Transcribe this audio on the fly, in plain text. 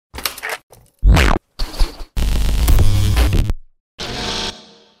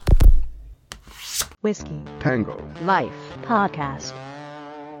Whiskey. Tango. Life. Podcast.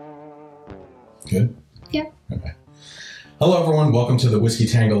 Good? Yeah. Okay. Hello, everyone. Welcome to the Whiskey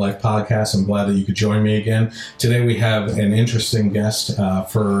Tango Life Podcast. I'm glad that you could join me again. Today we have an interesting guest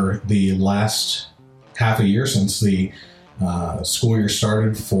for the last half a year since the school year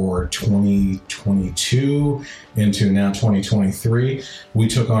started for 2022 into now 2023. We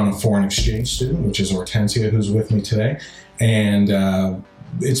took on a foreign exchange student, which is Ortensia, who's with me today. And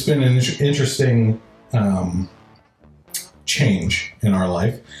it's been an interesting change in our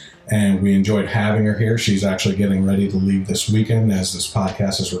life. And we enjoyed having her here. She's actually getting ready to leave this weekend as this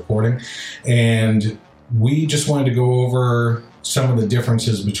podcast is recording. And we just wanted to go over some of the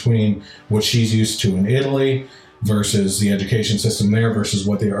differences between what she's used to in Italy versus the education system there versus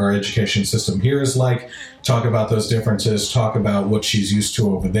what our education system here is like. Talk about those differences. Talk about what she's used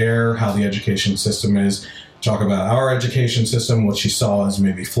to over there, how the education system is. Talk about our education system, what she saw as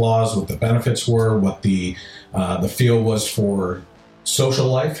maybe flaws, what the benefits were, what the feel was for social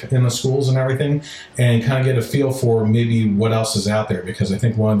life in the schools and everything, and kind of get a feel for maybe what else is out there. Because I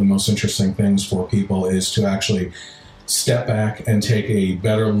think one of the most interesting things for people is to actually step back and take a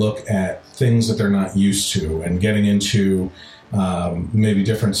better look at things that they're not used to and getting into maybe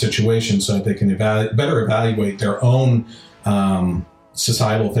different situations so that they can better evaluate their own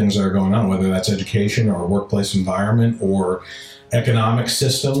societal things that are going on, whether that's education or workplace environment or economic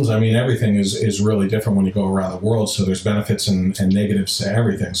systems. I mean, everything is really different when you go around the world. So there's benefits and negatives to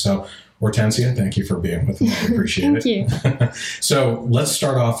everything. So Ortensia, thank you for being with me. I appreciate it. Thank you. So let's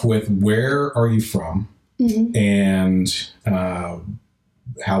start off with, where are you from? Mm-hmm. And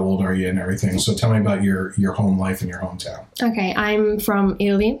how old are you and everything? So tell me about your home life and your hometown. Okay, I'm from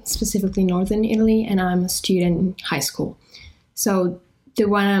Italy, specifically northern Italy, and I'm a student in high school. So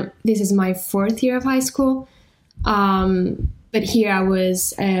this is my fourth year of high school. But here I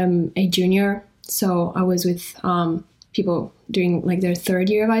was a junior, so I was with people doing like their third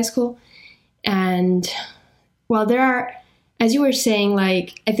year of high school. And well, there are, as you were saying,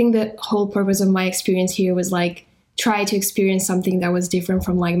 like, I think the whole purpose of my experience here was like try to experience something that was different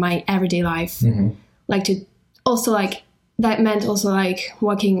from like my everyday life. Mm-hmm. Like to also like, that meant also like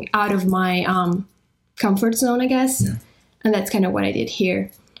walking out of my comfort zone, I guess. Yeah. And that's kind of what I did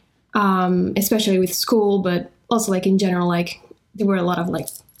here, especially with school, but also like in general, like there were a lot of like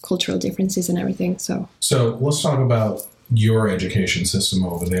cultural differences and everything. So let's talk about your education system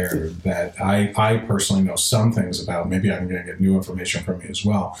over there that I personally know some things about. Maybe I'm going to get new information from you as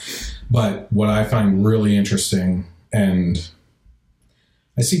well. But what I find really interesting, and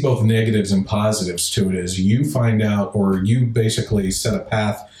I see both negatives and positives to it, is you find out, or you basically set a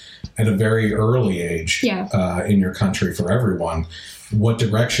path at a very early age in your country for everyone, what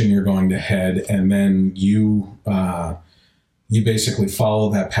direction you're going to head, and then you basically follow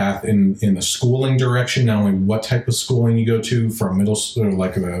that path in the schooling direction. Not only what type of schooling you go to from middle school,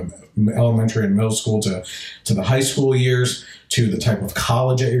 like the elementary and middle school, to the high school years, to the type of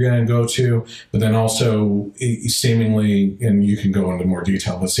college that you're going to go to, but then also seemingly, and you can go into more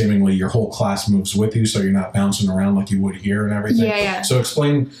detail, but seemingly your whole class moves with you, so you're not bouncing around like you would here and everything. Yeah. So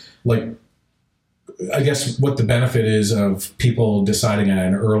explain, like, I guess what the benefit is of people deciding at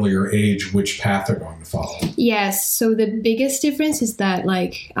an earlier age which path they're going to follow. Yes. So the biggest difference is that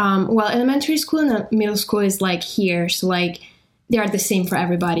like, elementary school and middle school is like here. So like they are the same for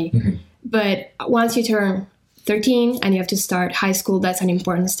everybody. Mm-hmm. But once you turn 13 and you have to start high school, that's an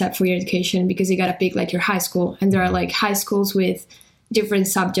important step for your education because you got to pick like your high school. And there are like high schools with different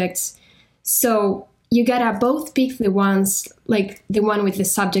subjects. So you got to both pick the ones, like the one with the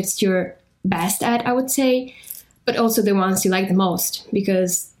subjects you're best at, I would say, but also the ones you like the most,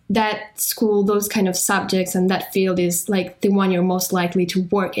 because that school, those kind of subjects and that field is like the one you're most likely to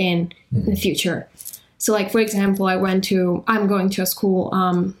work in the future. So like, for example, I'm going to a school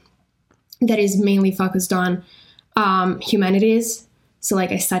that is mainly focused on humanities. So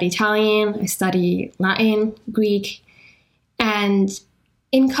like I study Italian, I study Latin, Greek, and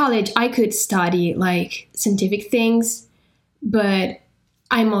in college I could study like scientific things, but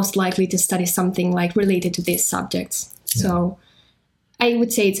I'm most likely to study something like related to these subjects. Yeah. So I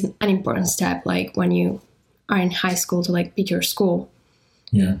would say it's an important step, like when you are in high school, to like pick your school.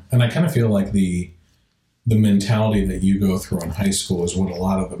 Yeah. And I kind of feel like the mentality that you go through in high school is what a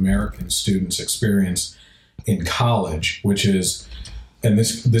lot of American students experience in college, which is, and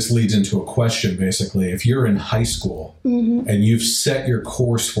this leads into a question, basically. If you're in high school mm-hmm. and you've set your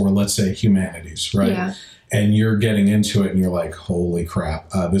course for, let's say, humanities, right? Yeah. And you're getting into it and you're like, holy crap,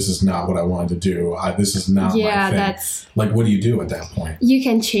 this is not what I wanted to do. This is not my thing. That's... Like, what do you do at that point? You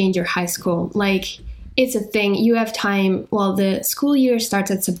can change your high school. Like, it's a thing. You have time. Well, the school year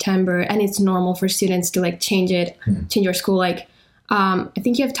starts at September, and it's normal for students to like change your school. Like, I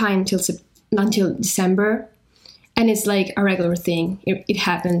think you have time until December, and it's like a regular thing. It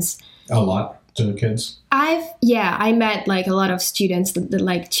happens a lot to the kids. I met like a lot of students that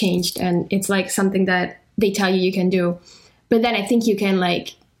like changed, and it's like something that they tell you can do. But then I think you can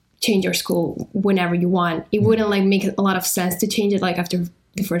like change your school whenever you want. It wouldn't like make a lot of sense to change it like after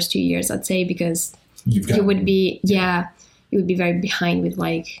the first 2 years, I'd say, because you would be very behind with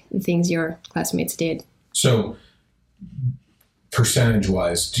like the things your classmates did. So percentage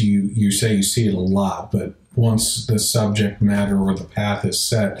wise, you say you see it a lot, but once the subject matter or the path is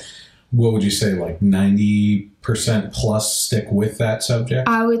set, what would you say, like 90% plus stick with that subject?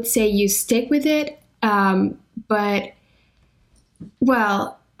 I would say you stick with it. But,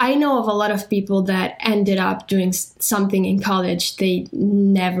 well, I know of a lot of people that ended up doing something in college they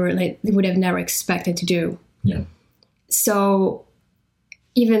would have never expected to do. Yeah. So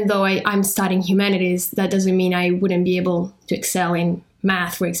even though I'm studying humanities, that doesn't mean I wouldn't be able to excel in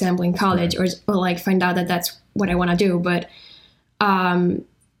math, for example, in college, right, or like find out that that's what I want to do. But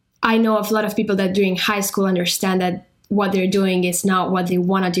I know of a lot of people that during high school understand that what they're doing is not what they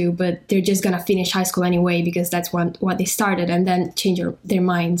want to do, but they're just going to finish high school anyway because that's what they started, and then change their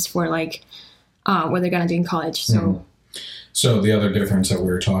minds for like what they're going to do in college. So the other difference that we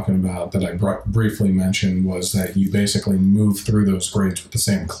were talking about that I briefly mentioned was that you basically move through those grades with the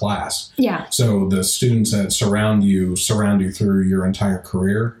same class. Yeah. So the students that surround you through your entire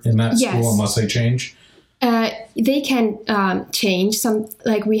career in that school, unless they change? They can change. Some,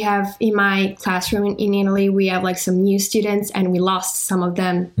 like we have in my classroom in Italy, we have like some new students, and we lost some of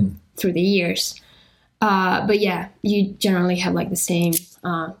them through the years. But yeah, you generally have like the same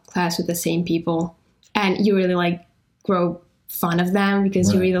class with the same people, and you really like grow fond of them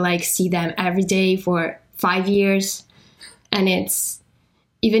because you really like see them every day for 5 years, and it's,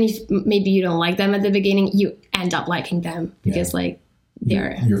 even if maybe you don't like them at the beginning, you end up liking them because like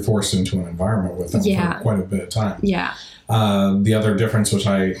you're forced into an environment with them for quite a bit of time. Yeah. The other difference, which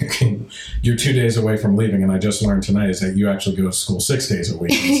you're 2 days away from leaving, and I just learned tonight, is that you actually go to school 6 days a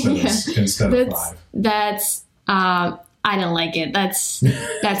week instead of 5. That's I don't like it.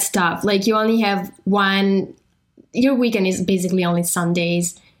 That's tough. Like you only have your weekend is basically only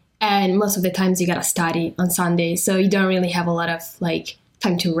Sundays, and most of the times you gotta study on Sundays, so you don't really have a lot of like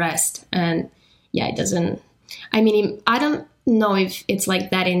time to rest. And it doesn't. I mean, I don't know if it's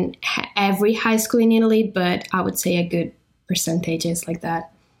like that in every high school in Italy, but I would say a good percentage is like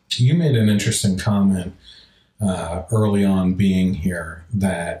that. You made an interesting comment early on being here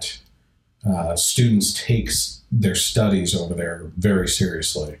that students takes their studies over there very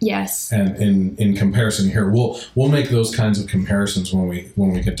seriously. Yes. And in comparison here, we'll make those kinds of comparisons when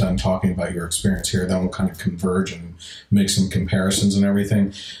we get done talking about your experience here. Then we'll kind of converge and make some comparisons and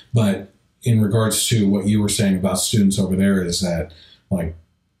everything. But in regards to what you were saying about students over there, is that like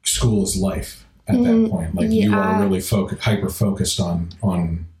school is life at that point. Like you are really hyper focused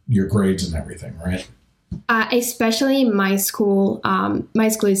on your grades and everything, right? Especially my school. My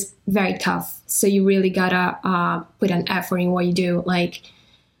school is very tough, so you really gotta put an effort in what you do. Like,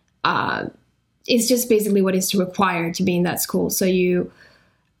 it's just basically what is required to be in that school. So you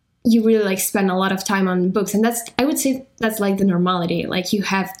really like spend a lot of time on books, and I would say that's like the normality. Like you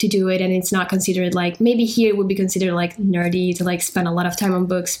have to do it, and it's not considered like, maybe here it would be considered like nerdy to like spend a lot of time on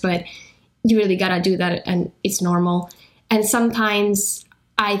books, but you really gotta do that, and it's normal. And sometimes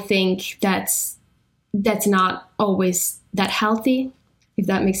I think that's not always that healthy, if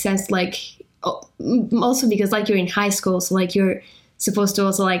that makes sense. Like also because like you're in high school, so like you're supposed to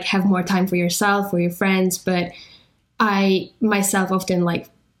also like have more time for yourself, for your friends. But I myself often like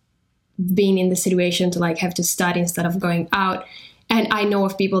being in the situation to like have to study instead of going out. And I know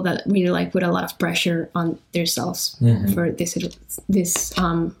of people that really like put a lot of pressure on themselves for this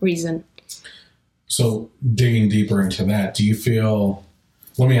reason. So digging deeper into that, do you feel,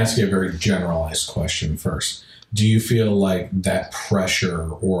 let me ask you a very generalized question first. Do you feel like that pressure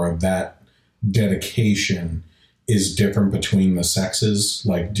or that dedication is different between the sexes?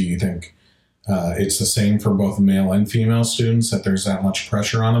 Like, do you think it's the same for both male and female students, that there's that much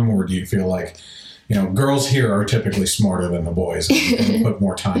pressure on them? Or do you feel like, girls here are typically smarter than the boys and put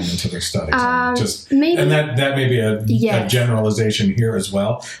more time into their studies? Maybe. And that may be a generalization here as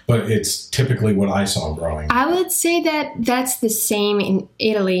well, but it's typically what I saw growing up. I would say that that's the same in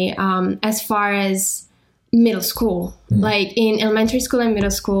Italy as far as middle school. Like in elementary school and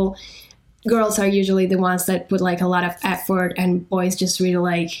middle school, girls are usually the ones that put like a lot of effort, and boys just really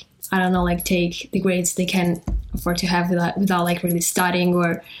like, I don't know, like take the grades they can afford to have without like really studying.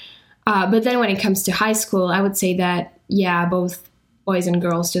 Or But then when it comes to high school, I would say that, yeah, both boys and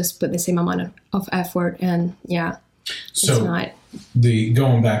girls just put the same amount of effort. And yeah, so it's not.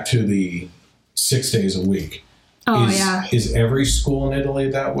 Going back to the 6 days a week. Is every school in Italy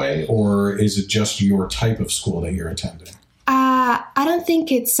that way, or is it just your type of school that you're attending? I don't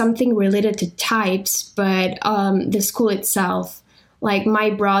think it's something related to types, but the school itself. Like my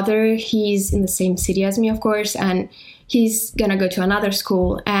brother, he's in the same city as me, of course, and he's going to go to another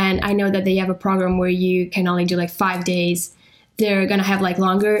school. And I know that they have a program where you can only do like 5 days. They're going to have like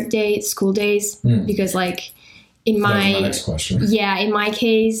longer school days, because like in my next question. Yeah, in my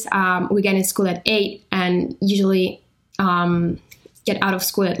case, we get in school at 8 and usually get out of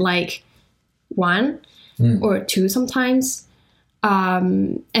school at like 1 or 2 sometimes.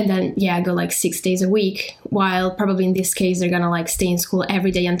 And then, go like 6 days a week, while probably in this case, they're going to like stay in school every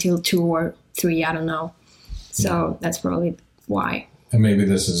day until 2 or 3. I don't know. So that's probably why. And maybe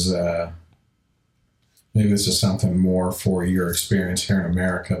this is something more for your experience here in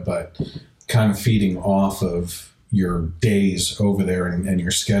America, but kind of feeding off of your days over there and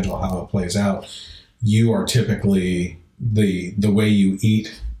your schedule, how it plays out. You are typically the way you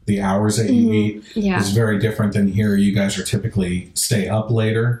eat, the hours that you eat is very different than here. You guys are typically stay up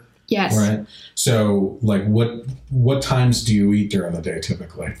later. Yes. Right. So like what times do you eat during the day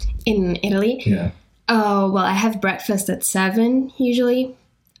typically? In Italy? Yeah. Oh, well, I have breakfast at 7 usually,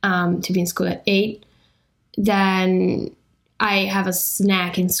 to be in school at 8. Then I have a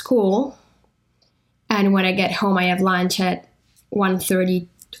snack in school. And when I get home, I have lunch at 1:30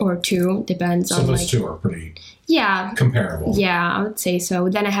 or 2, depends on. So those two are pretty comparable. Yeah, I would say so.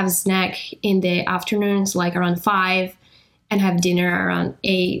 Then I have a snack in the afternoons, like around 5, and have dinner around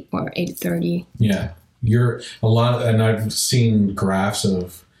 8 or 8:30. Yeah, and I've seen graphs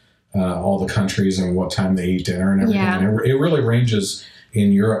of all the countries and what time they eat dinner and everything. Yeah. And it really ranges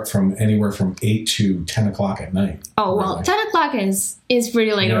in Europe from anywhere from 8 to 10 o'clock at night. Oh, well, really. 10 o'clock is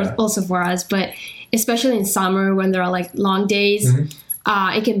pretty late also for us, but especially in summer when there are like long days,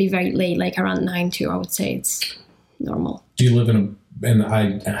 it can be very late, like around 9 too. I would say it's normal. Do you live and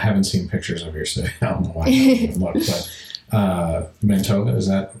I haven't seen pictures of your city. I don't know why I haven't looked, but Mantova, is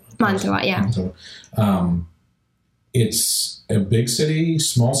that? Mantova, yeah. Mantova. It's a big city,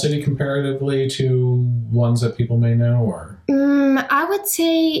 small city comparatively to ones that people may know, or? I would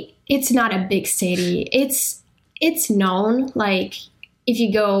say it's not a big city. It's known. Like if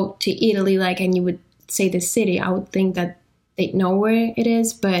you go to Italy, like, and you would say the city, I would think that they'd know where it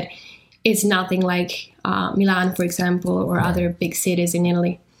is, but it's nothing like Milan, for example, or other big cities in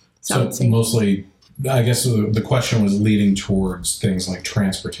Italy. So I would say mostly, I guess the question was leading towards things like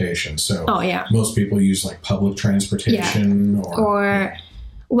transportation. So most people use like public transportation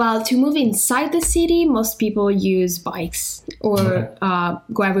well, to move inside the city, most people use bikes or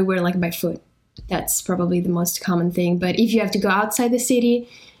go everywhere like by foot. That's probably the most common thing. But if you have to go outside the city,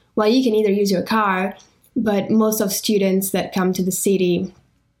 well, you can either use your car, but most of students that come to the city,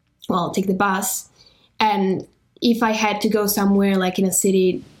 well, take the bus. And if I had to go somewhere like in a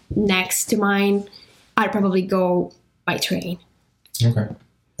city next to mine, I'd probably go by train. Okay.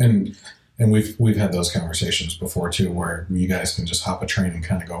 And we've had those conversations before too, where you guys can just hop a train and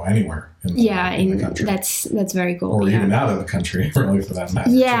kind of go anywhere in the country. That's very cool. Or even out of the country, really, for that matter.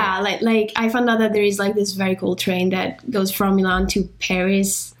 Yeah, like I found out that there is like this very cool train that goes from Milan to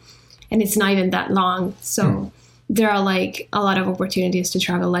Paris, and it's not even that long. So there are like a lot of opportunities to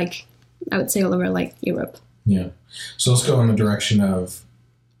travel, like I would say all over like Europe. Yeah. So let's go in the direction of,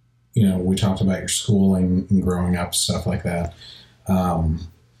 we talked about your schooling and growing up, stuff like that.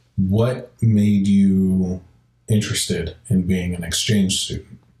 What made you interested in being an exchange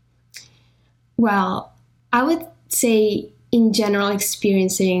student? Well, I would say in general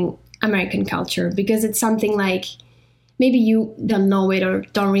experiencing American culture, because it's something like maybe you don't know it or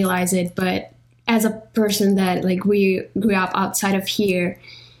don't realize it, but as a person that like we grew up outside of here,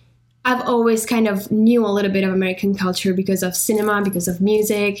 I've always kind of knew a little bit of American culture because of cinema, because of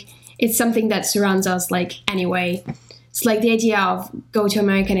music. It's something that surrounds us like anyway. It's like the idea of go to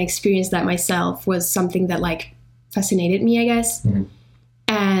America and experience that myself was something that like fascinated me, I guess. Mm-hmm.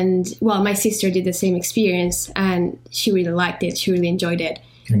 And well, my sister did the same experience and she really liked it. She really enjoyed it.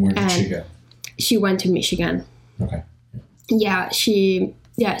 And where did she go? She went to Michigan. Okay. Yeah, she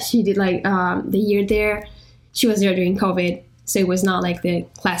did like the year there. She was there during COVID, so it was not like the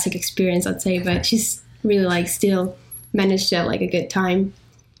classic experience, I'd say, but she's really like still managed to have like a good time.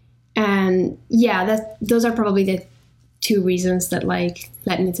 And yeah, those are probably the 2 reasons that like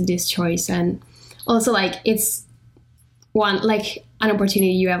led me to this choice. And also like it's an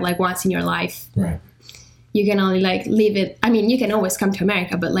opportunity you have like once in your life. Right. you can only like live it. I mean, you can always come to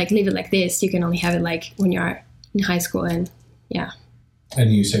America, but like live it like this, you can only have it like when you're in high school. And yeah.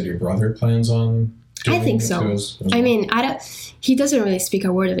 And you said your brother plans on doing I think it so. too as well? I mean, he doesn't really speak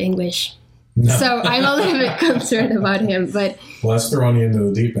a word of English. No. So I'm a little bit concerned about him, but Well, that's throwing you into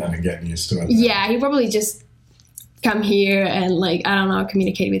the deep end and getting used to it. yeah, he probably just come here and like, I don't know,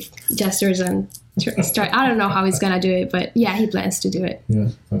 communicate with gestures and start. I don't know how he's going to do it, but yeah, he plans to do it. Yeah,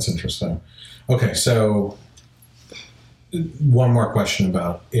 that's interesting. Okay, so one more question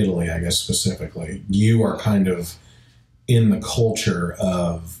about Italy, I guess specifically. You are kind of in the culture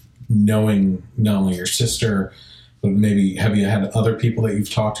of knowing not only your sister, but maybe have you had other people that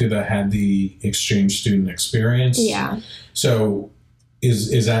you've talked to that had the exchange student experience? Yeah. So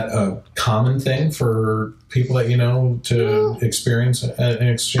is that a common thing for people that you know to experience an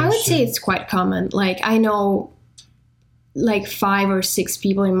exchange? I would say student? it's quite common. Like I know like 5 or 6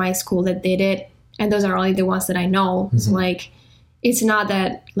 people in my school that did it, and those are only the ones that I know. Mm-hmm. So like it's not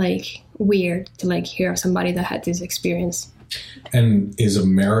that like weird to like hear of somebody that had this experience. And is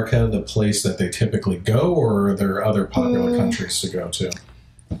America the place that they typically go, or are there other popular countries to go to?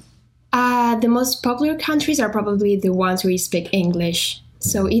 The most popular countries are probably the ones where you speak English.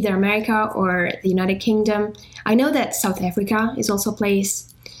 So either America or the United Kingdom. I know that South Africa is also a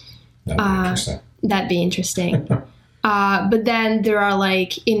place. That'd be interesting. But then there are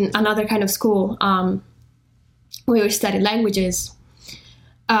like in another kind of school where we study languages,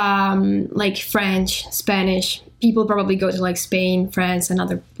 like French, Spanish. People probably go to like Spain, France, and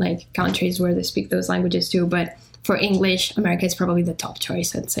other like countries where they speak those languages too. But for English, America is probably the top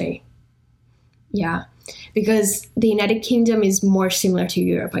choice, I'd say. Yeah, because the United Kingdom is more similar to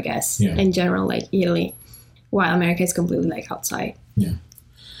Europe, I guess, in general, like Italy, while America is completely like outside. Yeah.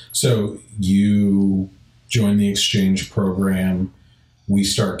 So you join the exchange program. We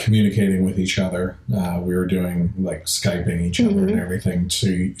start communicating with each other. We were doing like Skyping each other and everything. So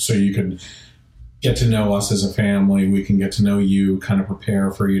you could get to know us as a family. We can get to know you, kind of prepare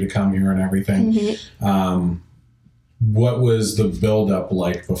for you to come here and everything. Mm-hmm. What was the buildup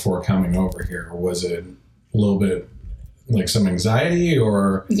like before coming over here? Was it a little bit like some anxiety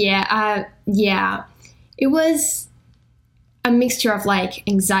or? Yeah. It was a mixture of like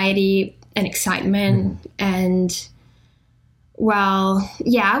anxiety and excitement. And well,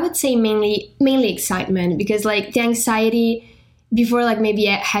 yeah, I would say mainly excitement, because like the anxiety before like maybe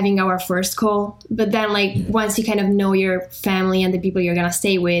having our first call, but then like once you kind of know your family and the people you're gonna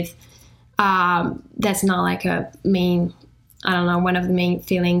stay with, that's not like a main, I don't know, one of the main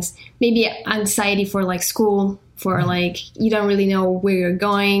feelings. Maybe anxiety for like school, for like you don't really know where you're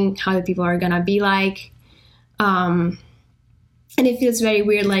going, how the people are gonna be like, and it feels very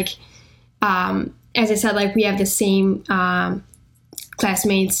weird. Like as I said, like we have the same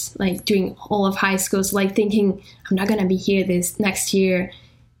classmates like during all of high school, so like thinking I'm not gonna be here this next year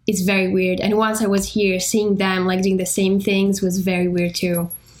is very weird. And once I was here, seeing them like doing the same things was very weird too.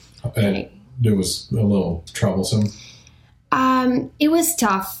 It was a little troublesome. It was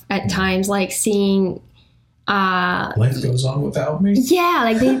tough at times, like seeing life goes on without me. Yeah,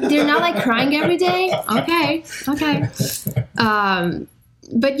 like they're not like crying every day. Okay.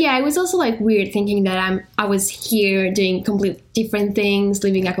 But yeah, it was also like weird thinking that I was here doing complete different things,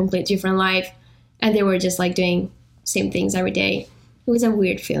 living a complete different life, and they were just like doing same things every day. It was a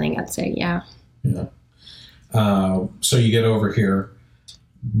weird feeling, I'd say. Yeah. So you get over here.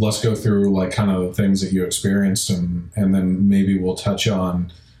 Let's go through like kind of the things that you experienced, and then maybe we'll touch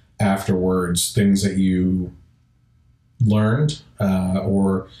on afterwards things that you learned,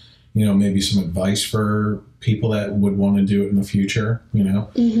 or maybe some advice for people that would want to do it in the future.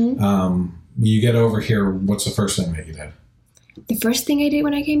 You get over here. What's the first thing that you did? The first thing I did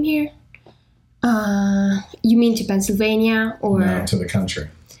when I came here? You mean to Pennsylvania or no, to the country?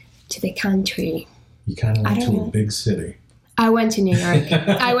 To the country. You kind of went to a big city. I went to New York.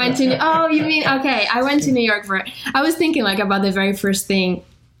 Oh, you mean, okay. I went to New York I was thinking like about the very first thing,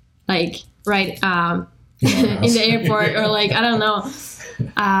 like, right, in the airport or like, I don't know.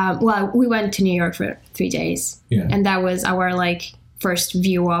 Well, we went to New York for 3 days. Yeah. And that was our like first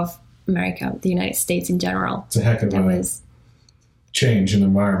view of America, the United States in general. It's a heck of a change in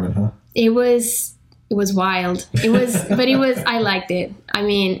environment, huh? It was wild. I liked it. I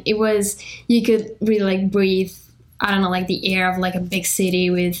mean, you could really like breathe, I don't know, like the air of like a big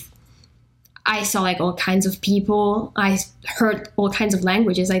city I saw like all kinds of people. I heard all kinds of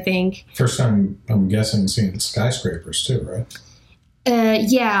languages, I think. First time, I'm guessing, seeing skyscrapers too, right?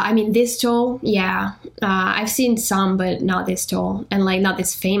 Yeah, I mean, this tall, yeah. I've seen some, but not this tall. And like not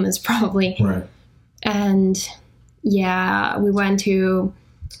this famous, probably. Right. And yeah, we went to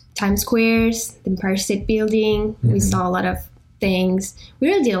Times Squares, the Empire State Building. We saw a lot of things. We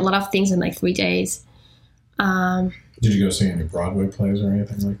really did a lot of things in like 3 days. Did you go see any Broadway plays or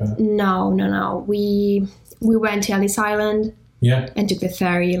anything like that? No. We went to Ellis Island. Yeah. And took the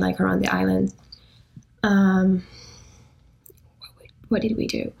ferry like around the island. What did we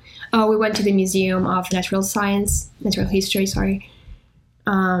do? Oh, we went to the Museum of Natural History, sorry.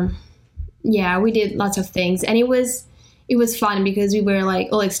 Yeah, we did lots of things. And it was fun because we were like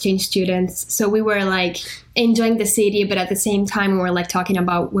all exchange students. So we were like enjoying the city, but at the same time we were like talking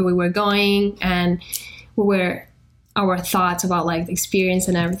about where we were going and our thoughts about like the experience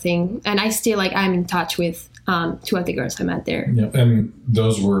and everything. And I still like I'm in touch with 2 of the girls I met there. Yeah, and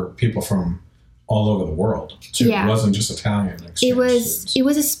those were people from all over the world too. Yeah. It wasn't just Italian exchange students. It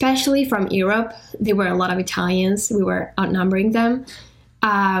was especially from Europe. There were a lot of Italians. We were outnumbering them.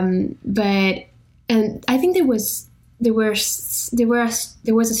 But I think there was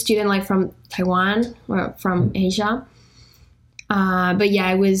a student like from Taiwan or from Asia. But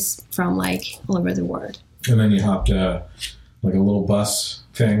yeah, it was from like all over the world. And then you hopped like a little bus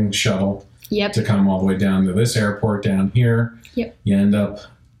thing, shuttle. Yep. To come all the way down to this airport down here. Yep. You end up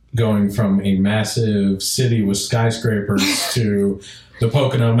going from a massive city with skyscrapers to the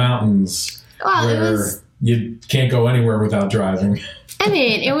Pocono Mountains, where you can't go anywhere without driving. I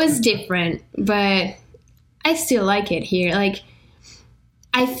mean, it was different, but I still like it here. Like,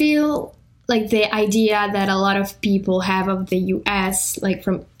 I feel like the idea that a lot of people have of the US, like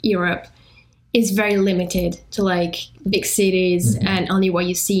from Europe, is very limited to like big cities and only what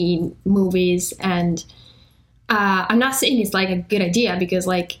you see in movies. And I'm not saying it's like a good idea because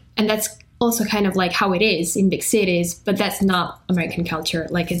like, and that's also kind of like how it is in big cities, but that's not American culture.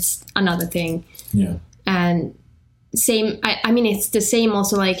 Like it's another thing. Yeah. And same, I mean, it's the same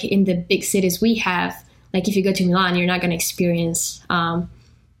also like in the big cities we have. Like if you go to Milan, you're not going to experience the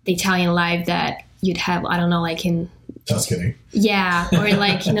Italian life that you'd have, I don't know, like in Tuscany. Yeah, or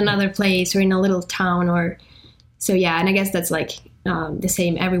like in another place or in a little town or so. Yeah, and I guess that's like the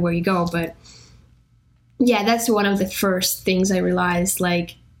same everywhere you go. But yeah, that's one of the first things I realized.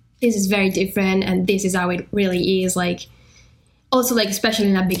 Like this is very different, and this is how it really is. Like also like especially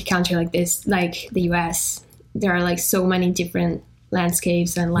in a big country like this, like the US, there are like so many different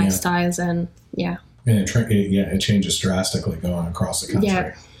landscapes and lifestyles, and yeah. And it changes drastically going across the country.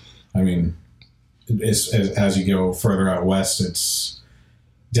 Yeah. I mean. As you go further out west, it's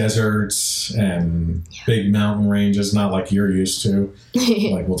deserts and big mountain ranges, not like you're used to,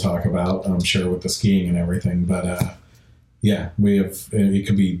 like we'll talk about, I'm sure, with the skiing and everything. But yeah, you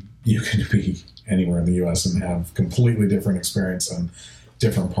could be anywhere in the U.S. and have completely different experience on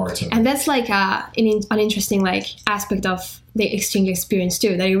different parts of it. And that's like an interesting like aspect of the exchange experience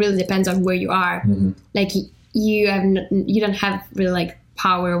too, that it really depends on where you are. Like you don't have really like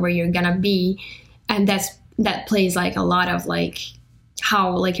power where you're gonna be. And that plays like a lot of like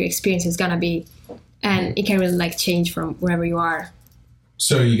how like your experience is gonna be, and it can really like change from wherever you are.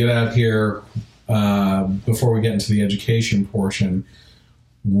 So you get out here before we get into the education portion.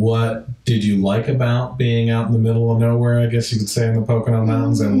 What did you like about being out in the middle of nowhere? I guess you could say in the Pocono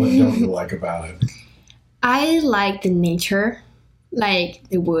Mountains, and what don't you like about it? I like the nature, like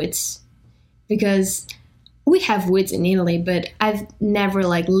the woods, because we have woods in Italy, but I've never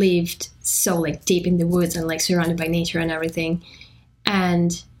like lived so like deep in the woods and like surrounded by nature and everything.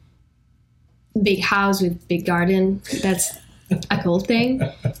 And big house with big garden, that's a cool thing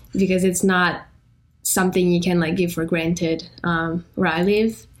because it's not something you can like give for granted where I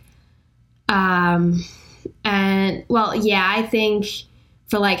live. And well, yeah, I think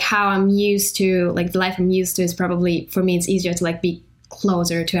for like how I'm used to, like the life I'm used to is probably, for me, it's easier to like be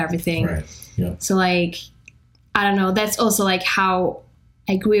closer to everything. Right. Yeah. So like, I don't know, that's also like how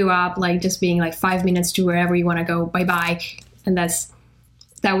I grew up, like just being like 5 minutes to wherever you want to go by bike. And that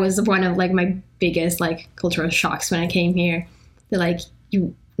was one of like my biggest like cultural shocks when I came here. That like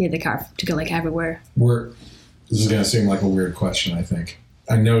you need the car to go like everywhere. This is going to seem like a weird question, I think.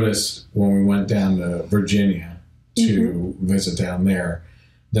 I noticed when we went down to Virginia to visit down there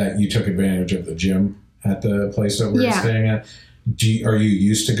that you took advantage of the gym at the place that we were staying at. Are you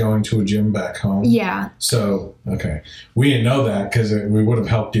used to going to a gym back home? Yeah. So, okay. We didn't know that because we would have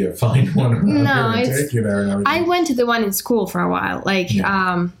helped you find one around here and take you there and everything. I went to the one in school for a while. Like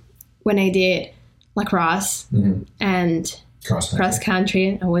when I did lacrosse and cross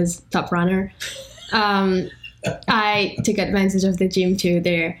country, I was top runner. I took advantage of the gym too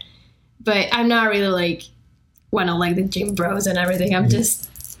there. But I'm not really like one of like the gym bros and everything. I'm just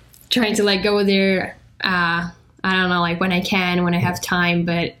trying to like go there I don't know, like when I can, when I have time,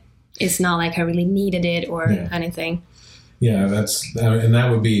 but it's not like I really needed it or anything. Yeah, and that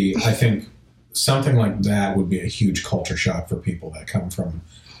would be, I think, something like that would be a huge culture shock for people that come from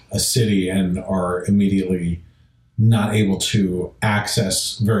a city and are immediately not able to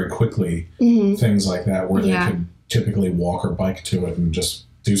access very quickly things like that, where they could typically walk or bike to it and just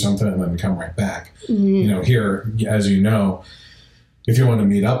do something and then come right back. Here, as you know, if you want to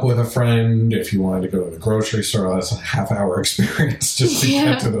meet up with a friend, if you wanted to go to the grocery store, that's a half-hour experience just to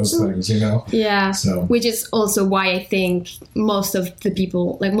get to those things, Yeah. So, which is also why I think most of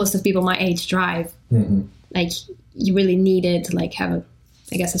people my age drive. Like, you really need it to like have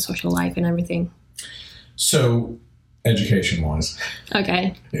a social life and everything. So, education-wise,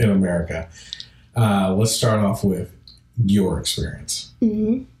 okay, in America, let's start off with your experience.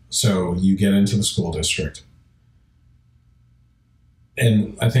 So, you get into the school district.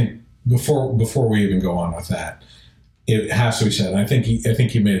 And I think before we even go on with that, it has to be said, and I think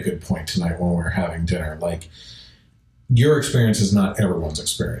you made a good point tonight when we were having dinner. Like, your experience is not everyone's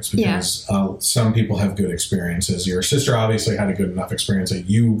experience, because some people have good experiences. Your sister obviously had a good enough experience that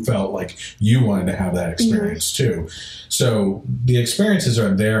you felt like you wanted to have that experience too. So the experiences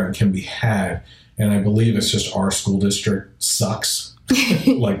are there and can be had. And I believe it's just our school district sucks.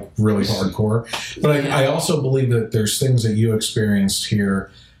 Like really hardcore. But I also believe that there's things that you experienced here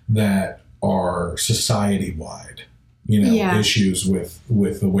that are society-wide, issues with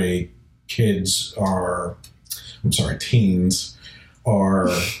the way teens are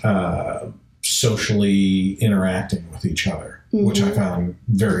socially interacting with each other, which I found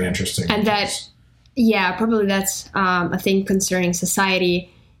very interesting. And probably that's a thing concerning society,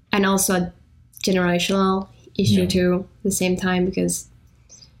 and also a generational issue too at the same time, because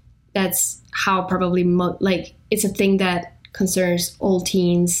that's how probably it's a thing that concerns all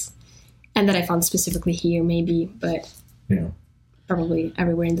teens, and that I found specifically here maybe, but probably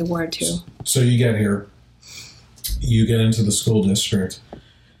everywhere in the world too. So you get here, you get into the school district.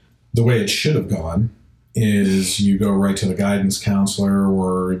 The way it should have gone is you go right to the guidance counselor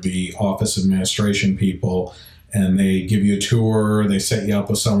or the office administration people, and they give you a tour. They set you up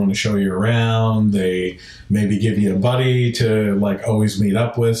with someone to show you around. They maybe give you a buddy to like always meet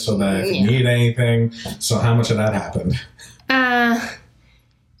up with, so that if you need anything. So how much of that happened?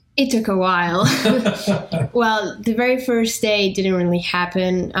 It took a while. Well, the very first day didn't really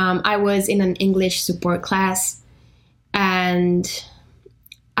happen. I was in an English support class, and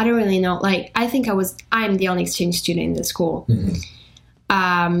I don't really know. Like, I think I'm the only exchange student in the school.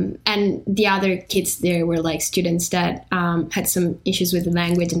 And the other kids there were like students that had some issues with the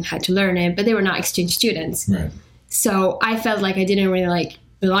language and had to learn it, but they were not exchange students. Right. So I felt like I didn't really like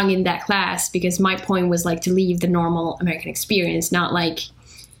belong in that class, because my point was like to leave the normal American experience, not like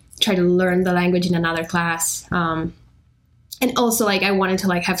try to learn the language in another class. And also like I wanted to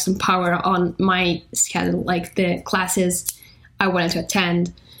like have some power on my schedule, like the classes I wanted to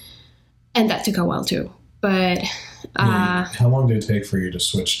attend, and that took a while too. But how long did it take for you to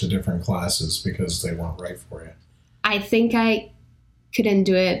switch to different classes because they weren't right for you? I think I couldn't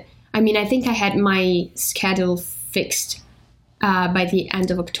do it. I mean, I think I had my schedule fixed by the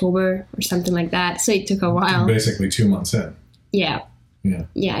end of October or something like that. So it took a while. Basically 2 months in. Yeah.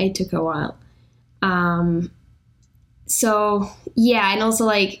 Yeah, it took a while. So, yeah, and also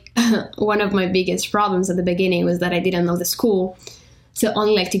like one of my biggest problems at the beginning was that I didn't know the school. So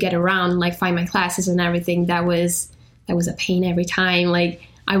only like to get around, like find my classes and everything, that was a pain every time. Like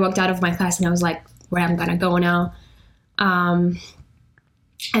I walked out of my class and I was like, where am I gonna go now? And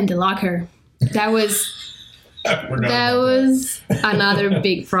the locker, that was another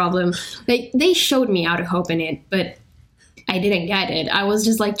big problem. Like they showed me how to open it, but I didn't get it. I was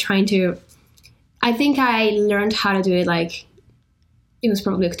just like I think I learned how to do it like, it was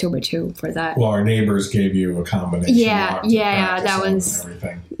probably October too for that. Well, our neighbors gave you a combination. Yeah, that was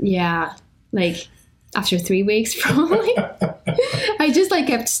everything. Yeah, like after 3 weeks probably. I just like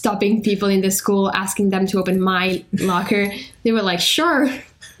kept stopping people in the school, asking them to open my locker. They were like, sure.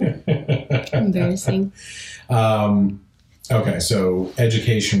 Embarrassing. Okay, so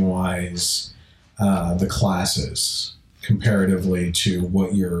education-wise, the classes comparatively to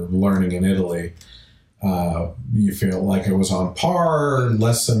what you're learning in Italy, you feel like it was on par,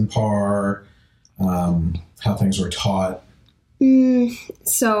 less than par, how things were taught?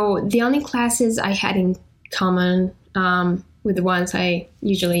 So the only classes I had in common with the ones I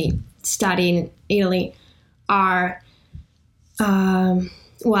usually study in Italy are,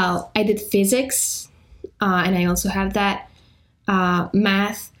 well, I did physics, and I also have that,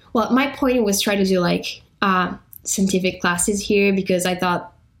 math. Well, my point was try to do like scientific classes here because I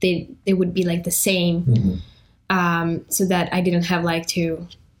thought they would be like the same, so that I didn't have like to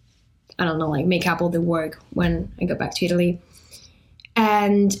I don't know, like make up all the work when I go back to Italy.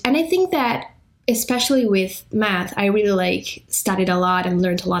 And I think that especially with math, I really like studied a lot and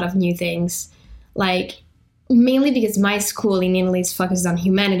learned a lot of new things. Like mainly because my school in Italy is focused on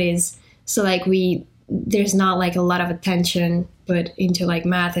humanities. So like there's not like a lot of attention put into like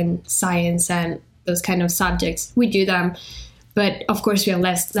math and science and those kind of subjects. We do them, but of course we have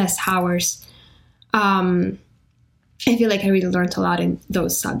less hours. I feel like I really learned a lot in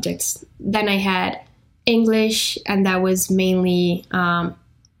those subjects. Then I had English, and that was mainly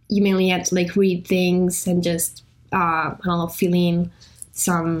you mainly had to like read things and just I don't know, fill in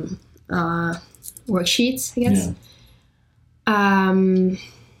some worksheets, I guess. Yeah.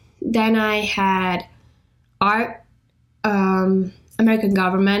 Then I had art, American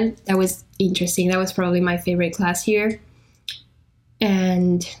government. That was interesting. That was probably my favorite class here.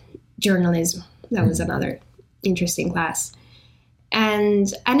 And journalism. That was another interesting class.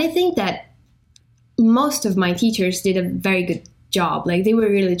 And I think that most of my teachers did a very good job. Like they were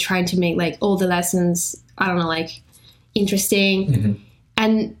really trying to make like all the lessons, I don't know, like interesting. Mm-hmm.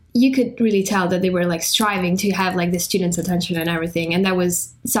 And you could really tell that they were like striving to have like the students' attention and everything. And that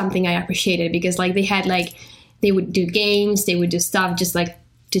was something I appreciated, because like they had like, they would do games, they would do stuff just like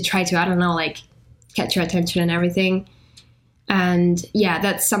to try to, I don't know, like catch your attention and everything. And yeah,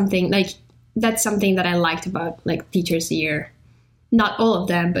 that's something that I liked about like teachers here. Not all of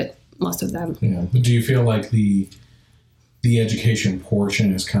them, but most of them. Yeah. But do you feel like the education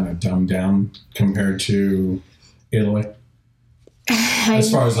portion is kind of dumbed down compared to Italy?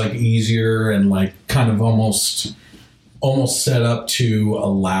 As far as like easier and like kind of almost set up to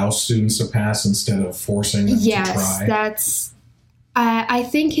allow students to pass instead of forcing them to try? Yes, that's... I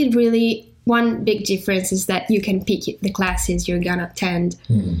think it really... One big difference is that you can pick the classes you're going to attend.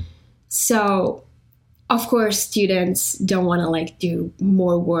 Mm-hmm. So, of course, students don't want to like do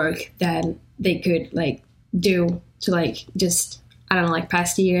more work than they could like do to like just, I don't know, like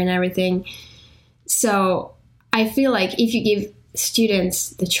pass the year and everything. So I feel like if you give students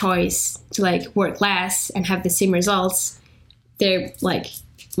the choice to like work less and have the same results, they're like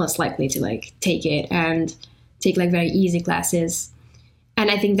most likely to like take it and take like very easy classes. And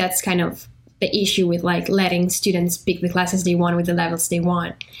I think that's kind of the issue with like letting students pick the classes they want with the levels they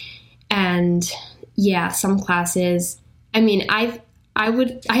want. And yeah, some classes, I mean, I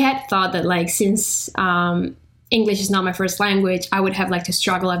had thought that like, since English is not my first language, I would have like to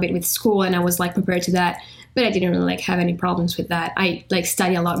struggle a bit with school, and I was like prepared to that, but I didn't really like have any problems with that. I like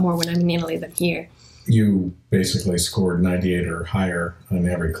study a lot more when I'm in Italy than here. You basically scored 98 or higher in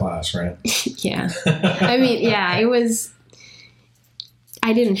every class, right? Yeah. I mean, yeah,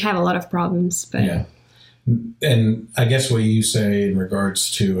 I didn't have a lot of problems, but... Yeah. And I guess what you say in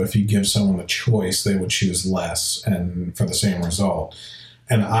regards to if you give someone a choice, they would choose less and for the same result.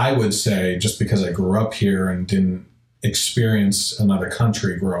 And I would say, just because I grew up here and didn't experience another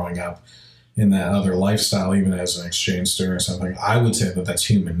country growing up in that other lifestyle, even as an exchange student or something, I would say that that's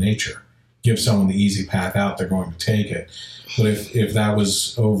human nature. Give someone the easy path out, they're going to take it. But if that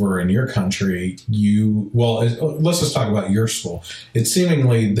was over in your country, let's just talk about your school. It's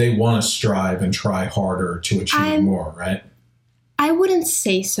seemingly they want to strive and try harder to achieve more, right? I wouldn't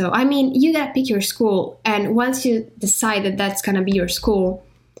say so. I mean, you got to pick your school. And once you decide that that's going to be your school,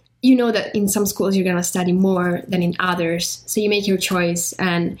 you know that in some schools you're going to study more than in others. So you make your choice,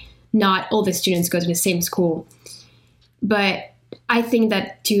 and not all the students go to the same school. But I think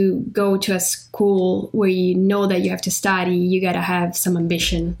that to go to a school where you know that you have to study, you got to have some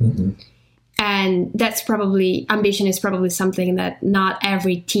ambition. Mm-hmm. And ambition is probably something that not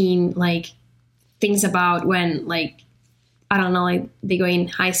every teen like thinks about when like, I don't know, like they go in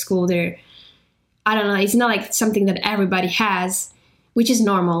high school, I don't know, it's not like something that everybody has, which is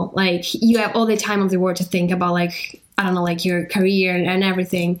normal. Like you have all the time of the world to think about like, I don't know, like your career and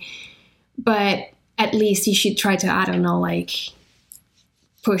everything. But at least you should try to, I don't know, like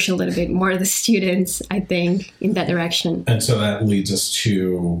push a little bit more the students, I think, in that direction. And so that leads us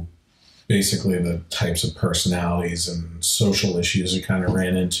to basically the types of personalities and social issues you kind of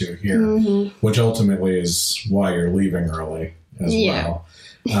ran into here, mm-hmm. which ultimately is why you're leaving early as well.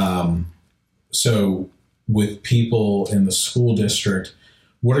 So with people in the school district,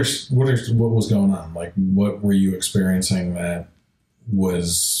 what was going on? Like, what were you experiencing that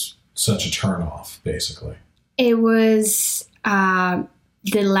was such a turnoff, basically? It was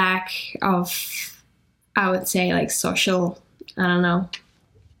the lack of, I would say, like social, the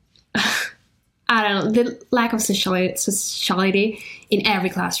lack of sociality in every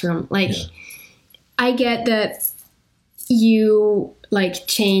classroom. Like, I get that you like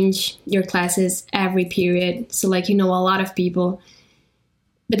change your classes every period. So like, you know, a lot of people,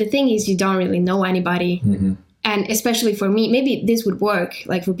 But the thing is, you don't really know anybody. Mm-hmm. And especially for me, maybe this would work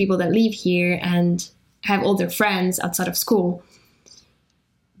like for people that live here and have all their friends outside of school.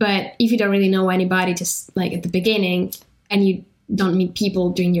 But if you don't really know anybody just like at the beginning and you don't meet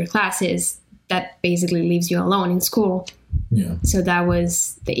people during your classes, that basically leaves you alone in school. Yeah. So that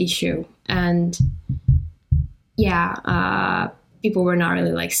was the issue. And people were not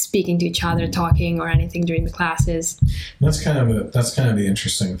really like speaking to each other, talking or anything during the classes. That's kind of the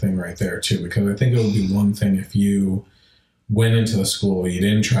interesting thing right there too, because I think it would be one thing if you went into the school, you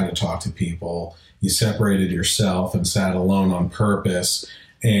didn't try to talk to people, you separated yourself and sat alone on purpose,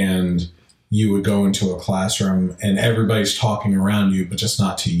 and you would go into a classroom and everybody's talking around you, but just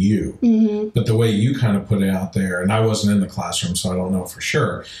not to you. Mm-hmm. But the way you kind of put it out there, and I wasn't in the classroom, so I don't know for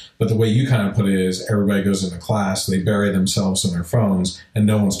sure, but the way you kind of put it is everybody goes into class, they bury themselves in their phones, and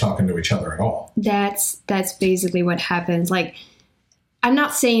no one's talking to each other at all. That's basically what happens. Like, I'm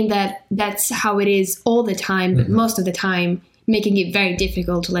not saying that that's how it is all the time, but most of the time, making it very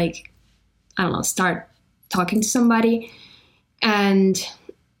difficult to, like, I don't know, start talking to somebody. And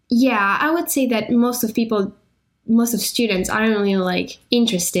yeah, I would say that most of students aren't really like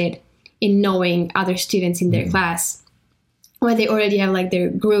interested in knowing other students in their class, where they already have like their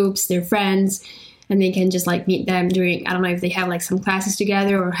groups, their friends, and they can just like meet them during, I don't know if they have like some classes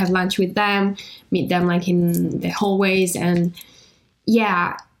together or have lunch with them, meet them like in the hallways. And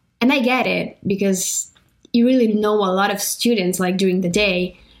yeah, and I get it because you really know a lot of students like during the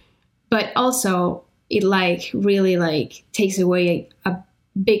day, but also it like really like takes away a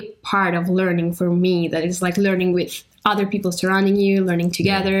big part of learning for me, that is like learning with other people surrounding you, learning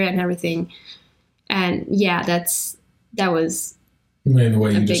together and everything. And yeah, that was I mean, the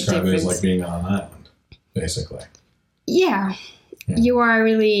way you describe it is like being on an island, basically. Yeah. You are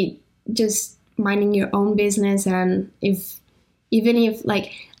really just minding your own business. And even if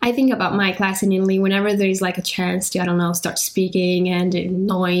like, I think about my class in Italy, whenever there's like a chance to, I don't know, start speaking and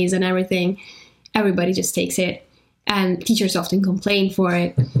noise and everything, everybody just takes it. And teachers often complain for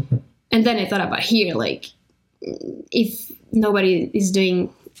it. And then I thought about here, like, if nobody is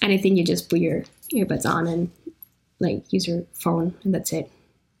doing anything, you just put your earbuds on and, like, use your phone, and that's it.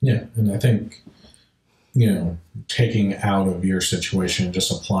 Yeah, and I think, taking out of your situation,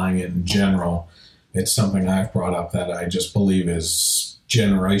 just applying it in general, it's something I've brought up that I just believe is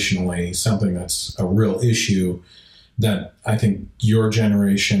generationally something that's a real issue that I think your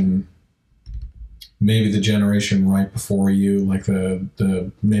generation, maybe the generation right before you, like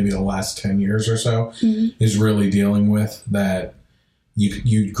the maybe the last 10 years or so, is really dealing with, that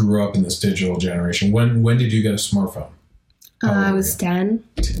you grew up in this digital generation. When did you get a smartphone? I was 10.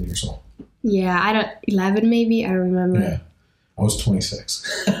 10 years old. Yeah, 11 maybe, I don't remember. Yeah, I was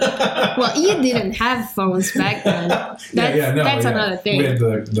 26. Well, you didn't have phones back then. That's another thing. We had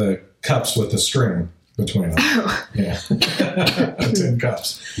the cups with the string between them. Oh. Yeah, 10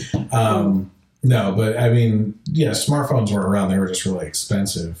 cups. No, but I mean, yeah, smartphones weren't around. They were just really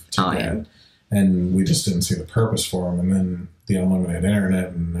expensive to get. Yeah. And we just didn't see the purpose for them. And then the unlimited internet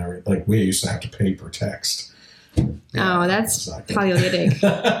and everything, like we used to have to pay per text. Oh, that's paleolithic.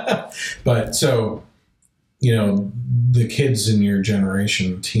 But so, the kids in your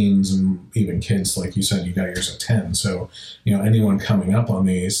generation, teens and even kids, like you said, you got yours at 10. So, anyone coming up on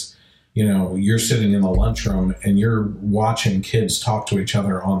these, you're sitting in the lunchroom and you're watching kids talk to each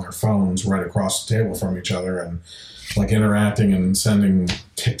other on their phones right across the table from each other and like interacting and sending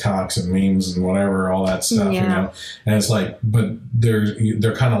TikToks and memes and whatever, all that stuff, and it's like, but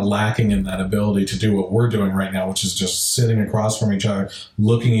they're kind of lacking in that ability to do what we're doing right now, which is just sitting across from each other,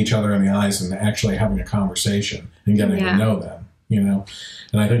 looking each other in the eyes and actually having a conversation and getting to know them, and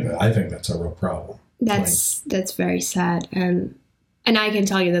I think that's a real problem. That's very sad. And I can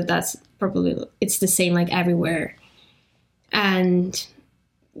tell you that that's probably, it's the same like everywhere. And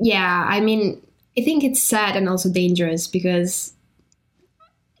yeah, I mean, I think it's sad and also dangerous because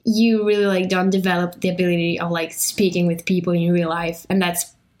you really like don't develop the ability of like speaking with people in real life. And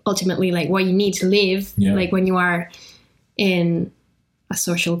that's ultimately like what you need to live, like when you are in a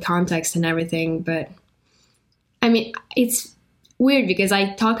social context and everything. But I mean, it's weird because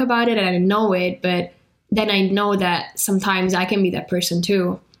I talk about it and I know it, but then I know that sometimes I can be that person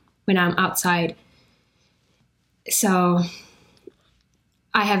too when I'm outside. So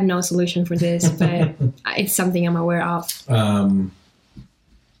I have no solution for this, but it's something I'm aware of. I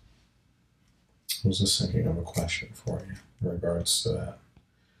was just thinking of a question for you in regards to that.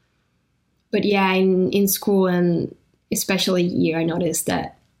 But yeah, in school and especially here, I noticed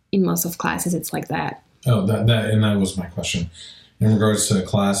that in most of classes it's like that. Oh, that was my question. In regards to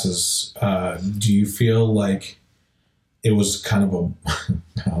classes, do you feel like it was kind of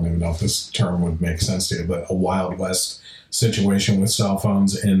I don't even know if this term would make sense to you, but a Wild West situation with cell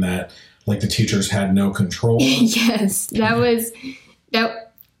phones in that like the teachers had no control. Yes,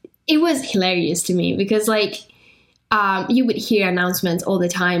 it was hilarious to me because like you would hear announcements all the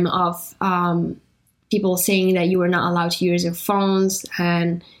time of people saying that you were not allowed to use your phones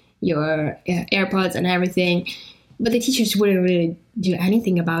and your AirPods and everything, but the teachers wouldn't really do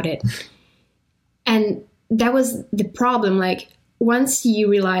anything about it. And that was the problem. Like once you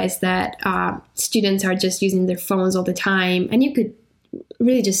realize that students are just using their phones all the time and you could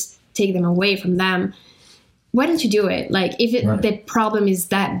really just take them away from them, why don't you do it? Like if the problem is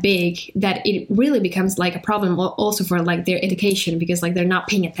that big that it really becomes like a problem also for like their education, because like they're not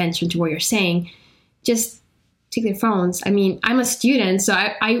paying attention to what you're saying, just take their phones. I mean, I'm a student, so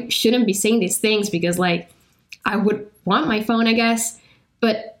I shouldn't be saying these things because like I would want my phone, I guess.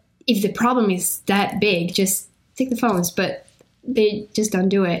 But if the problem is that big, just take the phones. But they just don't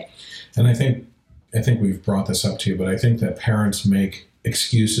do it. And I think we've brought this up to you, but I think that parents make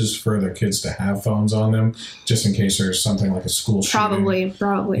excuses for their kids to have phones on them just in case there's something like a school shooting.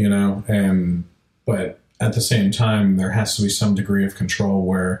 Probably. You know, but at the same time, there has to be some degree of control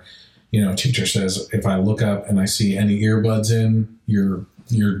where, you know, a teacher says, if I look up and I see any earbuds in, you're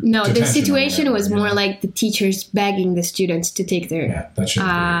no, the situation was more like the teachers begging the students to take their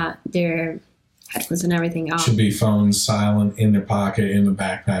their headphones and everything off. Should be phones silent in their pocket, in the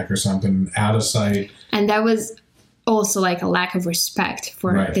backpack or something, out of sight. And that was also like a lack of respect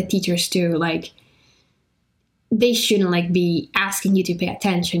for the teachers too. Like they shouldn't like be asking you to pay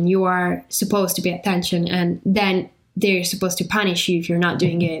attention. You are supposed to pay attention, and then they're supposed to punish you if you're not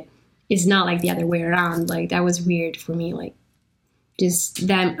doing it. It's not like the other way around. Like that was weird for me. Like just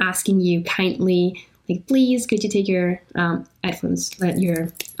them asking you kindly, like, please, could you take your headphones, let your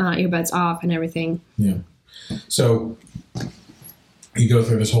earbuds off and everything. Yeah. So you go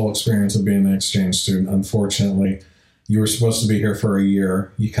through this whole experience of being an exchange student. Unfortunately, you were supposed to be here for a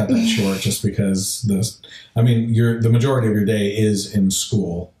year. You cut that short just because the majority of your day is in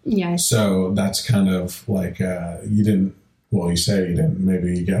school. Yes. So that's kind of like you didn't. Well, you say you didn't.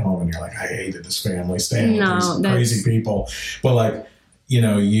 Maybe you get home and you're like, I hated this family, staying with these crazy people. But like, you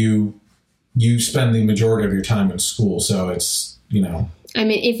know, you spend the majority of your time in school, so it's, you know. I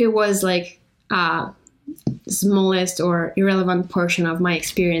mean, if it was like the smallest or irrelevant portion of my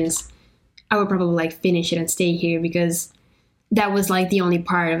experience, I would probably like finish it and stay here because that was like the only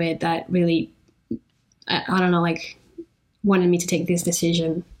part of it that really, I don't know, like wanted me to take this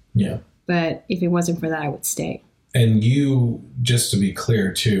decision. Yeah. But if it wasn't for that, I would stay. And you, just to be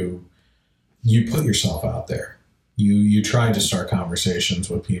clear too, you put yourself out there. You tried to start conversations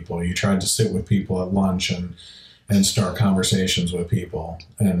with people. You tried to sit with people at lunch and start conversations with people.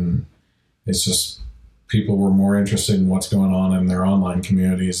 And it's just people were more interested in what's going on in their online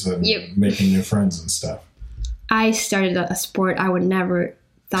communities than making new friends and stuff. I started a sport I would never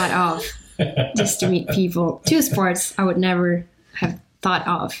thought of just to meet people. 2 sports I would never have thought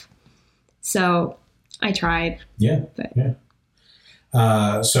of. So I tried. Yeah.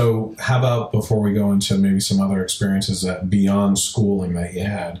 So how about before we go into maybe some other experiences that beyond schooling that you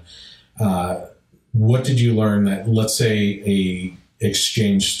had, what did you learn that, let's say a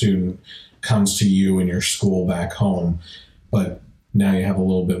exchange student comes to you in your school back home, but now you have a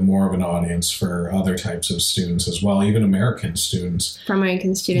little bit more of an audience for other types of students as well, even American students. For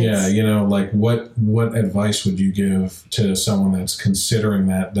American students. Yeah, you know, like what advice would you give to someone that's considering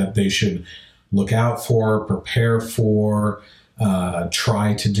that they should look out for, prepare for,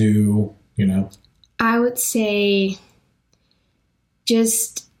 try to do, you know? I would say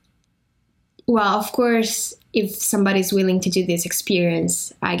of course, if somebody's willing to do this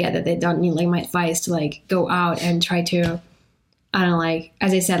experience, I get that they don't need like my advice to like go out and try to, I don't know, like,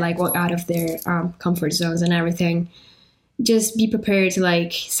 as I said, like walk out of their comfort zones and everything. Just be prepared to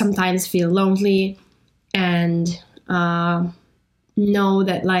like sometimes feel lonely and know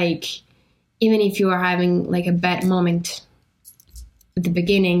that like, even if you are having like a bad moment at the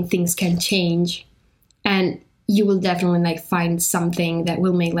beginning, things can change and you will definitely like find something that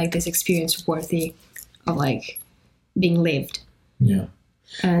will make like this experience worthy of like being lived. Yeah.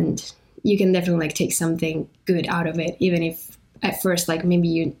 And you can definitely like take something good out of it, even if at first like maybe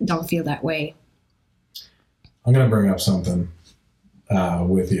you don't feel that way. I'm going to bring up something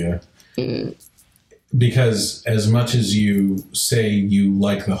with you. Because as much as you say you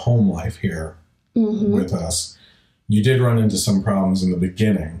like the home life here with us, you did run into some problems in the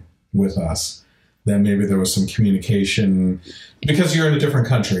beginning with us that maybe there was some communication because you're in a different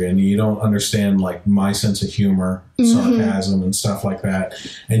country and you don't understand like my sense of humor, sarcasm and stuff like that.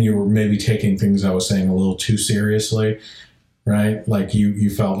 And you were maybe taking things I was saying a little too seriously, right? Like you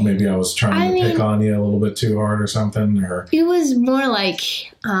felt maybe I was trying to pick on you a little bit too hard or something, or it was more like,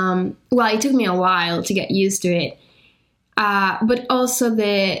 well, it took me a while to get used to it. But also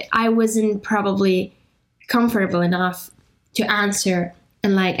I wasn't probably comfortable enough to answer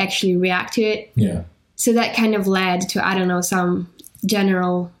and like actually react to it. Yeah. So that kind of led to, I don't know, some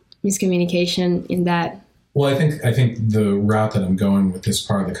general miscommunication in that. Well, I think the route that I'm going with this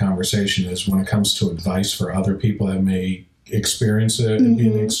part of the conversation is when it comes to advice for other people that may experience it and be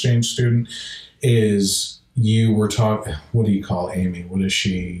an exchange student, is you were taught, what do you call Amy? What is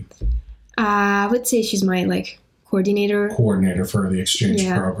she? I would say she's my like coordinator for the exchange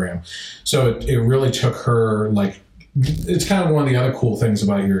program. So it really took her like, it's kind of one of the other cool things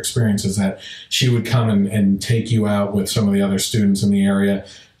about your experience is that she would come and take you out with some of the other students in the area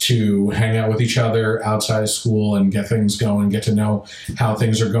to hang out with each other outside of school and get things going, get to know how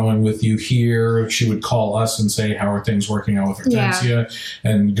things are going with you here. She would call us and say, how are things working out with Ortensia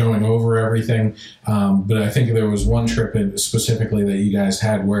and going over everything. But I think there was one trip specifically that you guys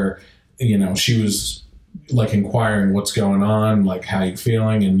had where, you know, she was like inquiring what's going on, like how you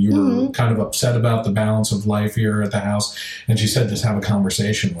feeling, and you were kind of upset about the balance of life here at the house. And she said, just have a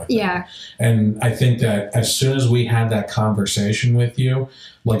conversation with her. And I think that as soon as we had that conversation with you,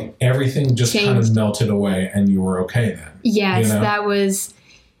 like everything just kind of melted away and you were okay then. Yes, you know?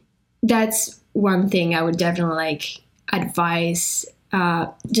 That's one thing I would definitely like advise,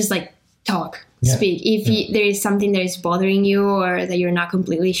 just like talk, speak. If there is something that is bothering you or that you're not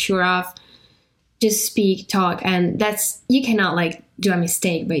completely sure of, just speak, talk, and you cannot like do a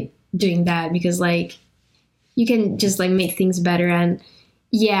mistake by doing that because like you can just like make things better. And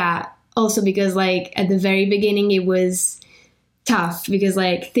also because like at the very beginning it was tough because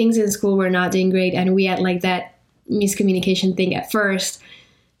like things in school were not doing great and we had like that miscommunication thing at first.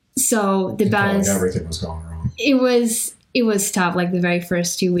 So the balance, like everything was going wrong. It was tough like the very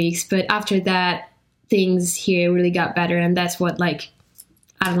first 2 weeks, but after that things here really got better, and that's what like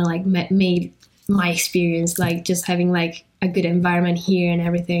I don't know like made my experience, like just having like a good environment here and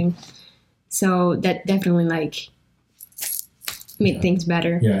everything. So that definitely like made things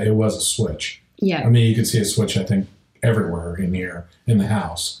better. Yeah, it was a switch. Yeah. I mean, you could see a switch, I think, everywhere in here, in the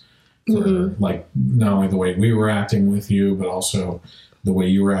house. For like not only the way we were acting with you, but also the way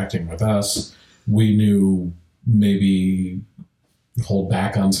you were acting with us. We knew maybe hold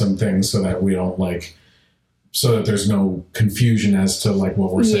back on some things so that we don't like, so that there's no confusion as to like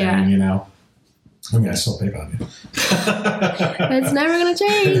what we're saying, you know? I mean, I still pick on you. That's never going to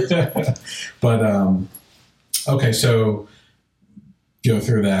change. But, okay, so go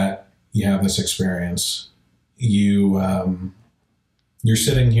through that. You have this experience. You're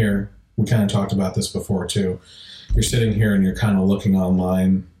sitting here. We kind of talked about this before, too. You're sitting here and you're kind of looking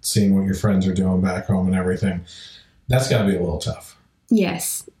online, seeing what your friends are doing back home and everything. That's got to be a little tough.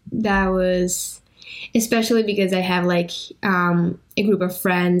 Yes, that was, especially because I have like a group of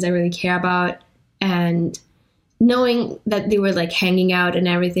friends I really care about. And knowing that they were like hanging out and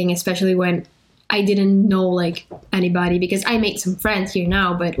everything, especially when I didn't know like anybody, because I made some friends here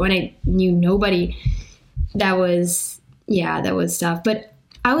now, but when I knew nobody, that was tough. But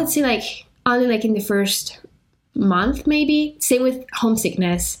I would say like only like in the first month, maybe. Same with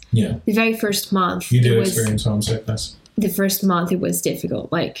homesickness. Yeah. The very first month. You did experience homesickness? The first month it was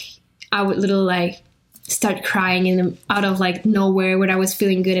difficult. Like I would literally like start crying out of like nowhere when I was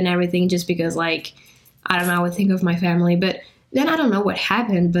feeling good and everything, just because like I don't know, I would think of my family. But then I don't know what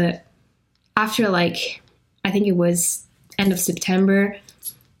happened, but after like I think it was end of September,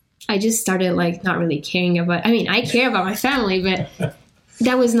 I just started like not really caring about, I mean, I care about my family, but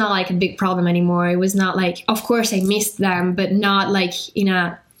that was not like a big problem anymore. It was not like, of course I missed them, but not like in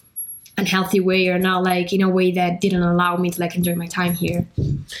a unhealthy way, or not like in a way that didn't allow me to like enjoy my time here.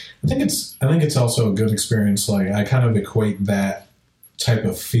 I think it's also a good experience. Like I kind of equate that type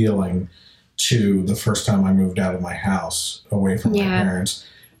of feeling to the first time I moved out of my house away from my parents.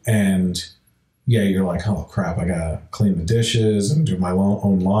 And you're like, oh crap, I gotta clean the dishes and do my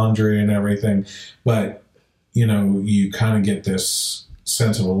own laundry and everything. But you know, you kind of get this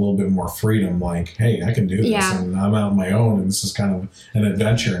sense of a little bit more freedom, like, hey, I can do this and I'm out on my own and this is kind of an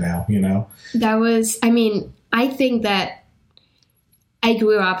adventure now, you know? That was, I mean, I think that I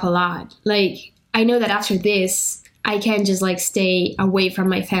grew up a lot. Like, I know that after this, I can just like stay away from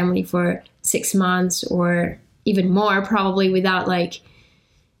my family for 6 months or even more probably without like,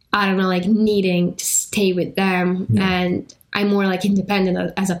 I don't know, like needing to stay with them. And I'm more like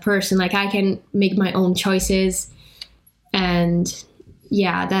independent as a person. Like I can make my own choices. And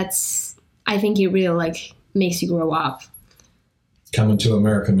yeah, I think it really like makes you grow up. Coming to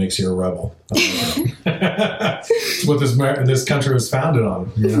America makes you a rebel. It's what this country was founded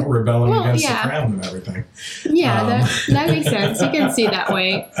on, rebelling against the crown and everything. Yeah, that makes sense. You can see it that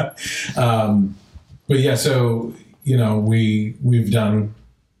way. But yeah, so, we've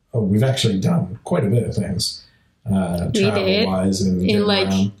actually done quite a bit of things, travel-wise. In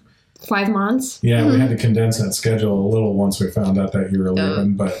like 5 months. Yeah, we had to condense that schedule a little once we found out that you were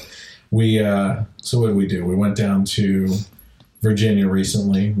leaving. But so what did we do? We went down to Virginia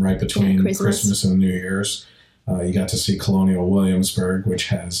recently, right between Christmas and New Year's. You got to see Colonial Williamsburg, which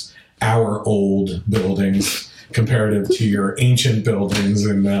has our old buildings comparative to your ancient buildings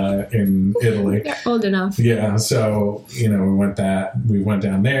in Italy. They're old enough. Yeah, so we went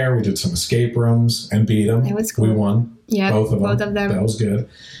down there. We did some escape rooms and beat them. That was cool. We won. Yeah, both of them. That was good. It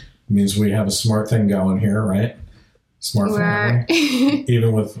means we have a smart thing going here, right? Smart family.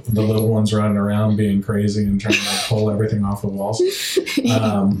 Even with the little ones running around being crazy and trying to pull everything off the walls.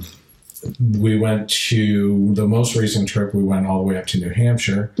 We went to the most recent trip. We went all the way up to New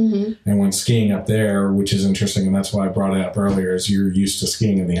Hampshire and went skiing up there, which is interesting. And that's why I brought it up earlier, is you're used to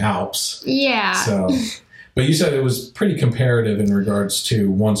skiing in the Alps. Yeah. So, but you said it was pretty comparative in regards to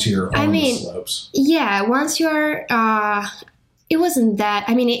once you're on the slopes. Yeah. Once you're, it wasn't that,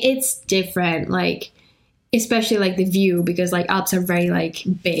 it's different. Like, especially like the view, because like Alps are very like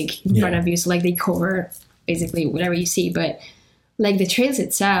big in front of you. So like they cover basically whatever you see, but like the trails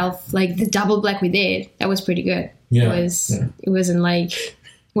itself, like the double black we did, that was pretty good. Yeah. It wasn't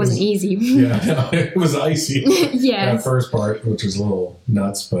easy. Yeah, it was icy. Yeah. That first part, which was a little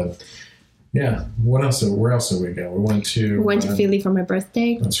nuts, but yeah. Where else did we go? We went to Philly for my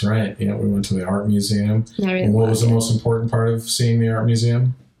birthday. That's right. Yeah, we went to the art museum. And what was the most important part of seeing the art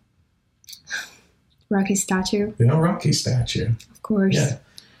museum? Rocky statue. Rocky statue. Of course. Yeah.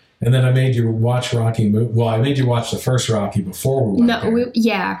 And then I made you watch Rocky. Well, I made you watch the first Rocky before we went there.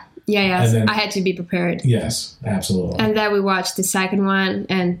 Yeah. And then, I had to be prepared. Yes, absolutely. And then we watched the second one,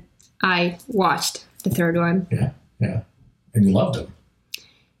 and I watched the third one. Yeah. And you loved them.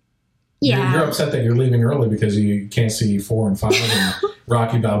 Yeah. You're upset that you're leaving early because you can't see 4 and 5 and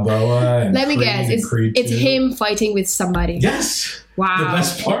Rocky Balboa and Let me guess, it's him fighting with somebody. Yes. Wow. The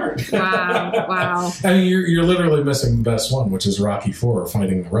best part. Wow. I mean, you're literally missing the best one, which is Rocky 4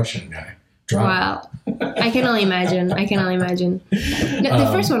 fighing the Russian guy. Wow. I can only imagine. The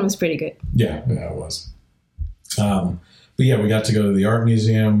first one was pretty good. Yeah, it was. But yeah, we got to go to the art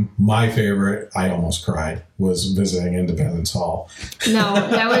museum. My favorite, I almost cried, was visiting Independence Hall.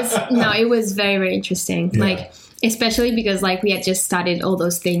 It was very, very interesting. Yeah. Like, especially because like we had just studied all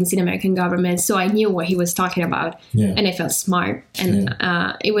those things in American government. So I knew what he was talking about and I felt smart. And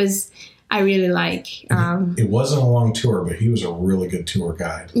I really like. It wasn't a long tour, but he was a really good tour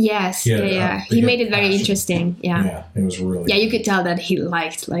guide. Yes. He made it very interesting. Yeah. Yeah. It was really good. You could tell that he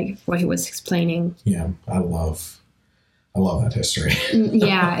liked like what he was explaining. Yeah. I love that history.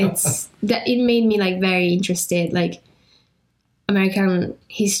 Yeah. It made me like very interested. Like, American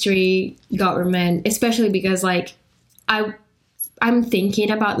history, government, especially because like I'm thinking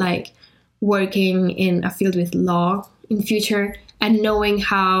about like working in a field with law in future and knowing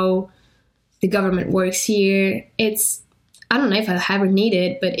how the government works here. I don't know if I'll ever need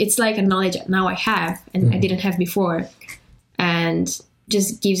it, but it's like a knowledge that now I have and I didn't have before, and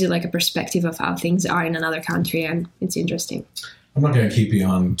just gives you like a perspective of how things are in another country, and it's interesting. I'm not going to keep you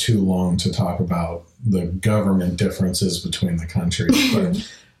on too long to talk about the government differences between the countries, but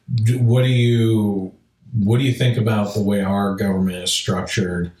what do you think about the way our government is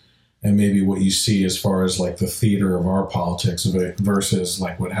structured, and maybe what you see as far as like the theater of our politics versus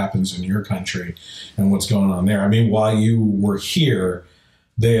like what happens in your country and what's going on there? I mean, while you were here,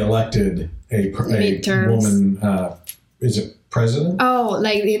 they elected a woman. Is it president? Oh,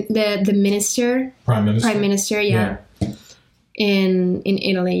 like the minister, prime minister, yeah. In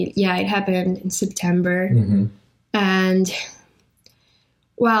Italy. Yeah, it happened in September. Mm-hmm. And,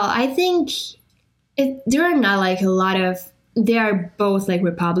 well, I think there are not like a lot of, they are both like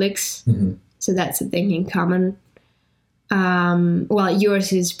republics. Mm-hmm. So that's the thing in common. Well,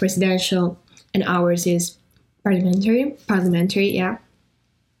 yours is presidential and ours is parliamentary, yeah.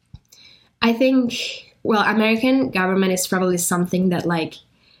 I think, well, American government is probably something that like,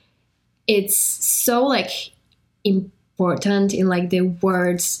 it's so like important in like the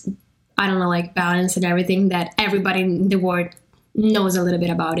words, I don't know, like balance and everything, that everybody in the world knows a little bit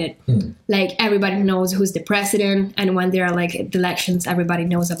about it. Like everybody knows who's the president, and when there are like elections, everybody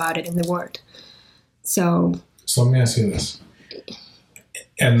knows about it in the world. So So let me ask you this.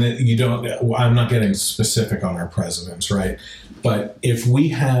 And I'm not getting specific on our presidents, right? But if we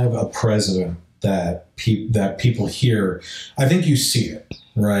have a president that people hear, I think you see it,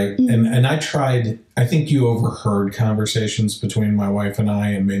 right? Mm-hmm. And I think you overheard conversations between my wife and I,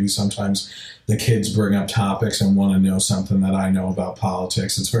 and maybe sometimes the kids bring up topics and want to know something that I know about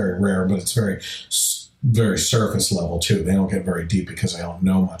politics. It's very rare, but it's very, very surface level too. They don't get very deep because I don't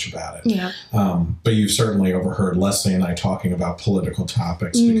know much about it. Yeah. But you've certainly overheard Leslie and I talking about political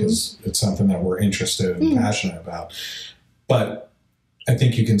topics because it's something that we're interested and passionate about. But I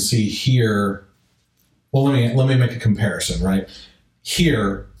think you can see here. Well, let me make a comparison, right?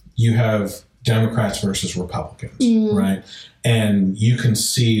 Here you have Democrats versus Republicans, right? And you can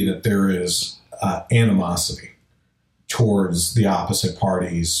see that there is animosity towards the opposite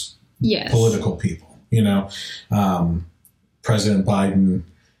party's political people. You know, President Biden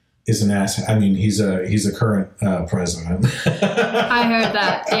is an asset. I mean, he's a current president. I heard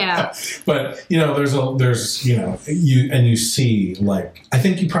that. Yeah. But there's you see, like, I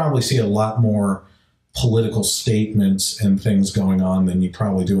think you probably see a lot more political statements and things going on than you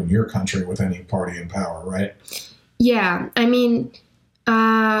probably do in your country with any party in power, right? Yeah. I mean,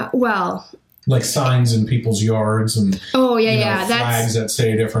 like signs in people's yards and flags that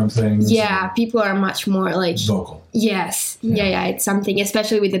say different things. Yeah, people are much more like vocal. Yes. Yeah. It's something,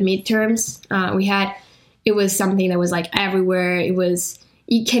 especially with the midterms it was something that was like everywhere.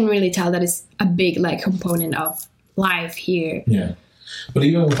 You can really tell that it's a big like component of life here. Yeah. But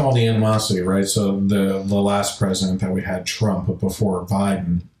even with all the animosity, right? So the last president that we had, Trump, but before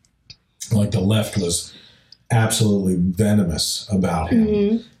Biden, like the left was absolutely venomous about him.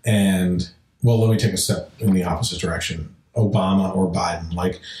 Mm-hmm. And, well, let me take a step in the opposite direction. Obama or Biden,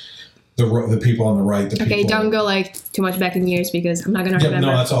 like the people on the right. Don't go like too much back in years because I'm not going to remember.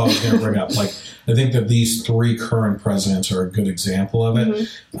 No, that's all I was going to bring up. Like, I think that these three current presidents are a good example of it.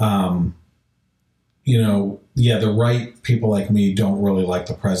 Mm-hmm. The right people like me don't really like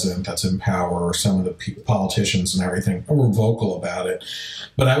the president that's in power or some of the politicians and everything. We're vocal about it.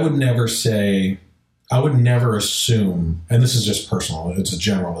 But I would never assume, and this is just personal, it's a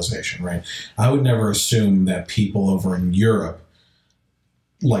generalization, right? I would never assume that people over in Europe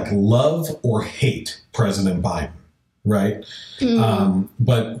like love or hate President Biden, right? Mm.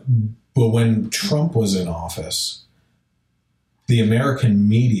 But when Trump was in office, the American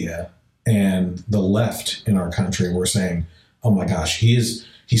media and the left in our country were saying, oh my gosh, he's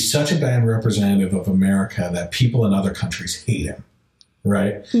such a bad representative of America that people in other countries hate him,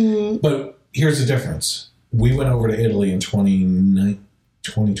 right? Mm-hmm. But here's the difference. We went over to Italy in 2020,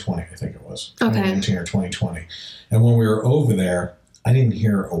 I think it was, 2019 or 2020. And when we were over there, I didn't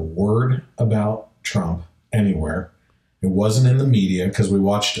hear a word about Trump anywhere. It wasn't in the media because we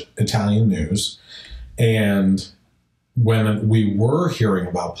watched Italian news. And when we were hearing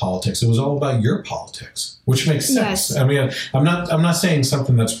about politics, it was all about your politics, which makes sense. Yes. I mean, I'm not saying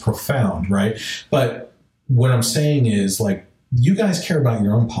something that's profound, right? But what I'm saying is, like, you guys care about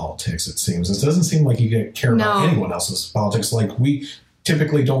your own politics, it seems. It doesn't seem like you care about anyone else's politics. Like, we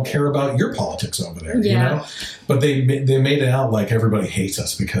typically don't care about your politics over there, you know? But they made it out like everybody hates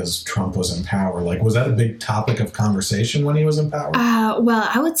us because Trump was in power. Like, was that a big topic of conversation when he was in power? Well,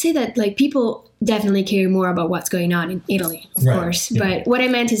 I would say that, like, people definitely care more about what's going on in Italy, of course. Yeah. But what I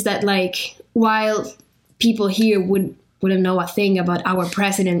meant is that, like, while people here wouldn't know a thing about our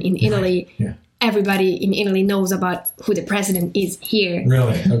president in Italy, everybody in Italy knows about who the president is here.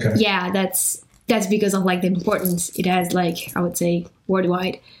 Really? Okay. Yeah, that's because of, like, the importance it has, like, I would say,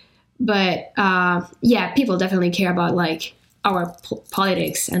 worldwide. But, people definitely care about, like, our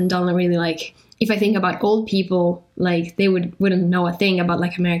politics and don't really, like, if I think about old people, like, they wouldn't know a thing about,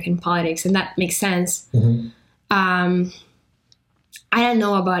 like, American politics, and that makes sense. Mm-hmm. I don't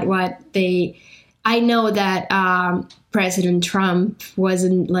know about I know that President Trump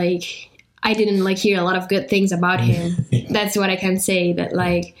wasn't, like, I didn't, like, hear a lot of good things about him. That's what I can say, that,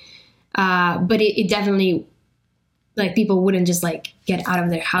 like, but it definitely, like, people wouldn't just, like, get out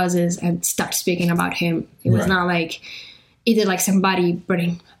of their houses and start speaking about him. It was not like either, like, somebody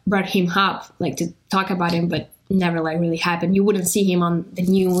brought him up, like, to talk about him, but never, like, really happened. You wouldn't see him on the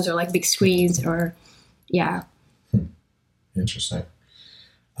news or, like, big screens or, Interesting.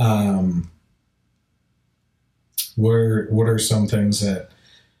 What are some things that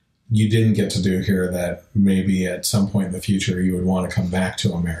you didn't get to do here that maybe at some point in the future you would want to come back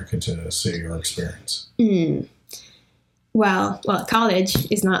to America to see or experience? Well, college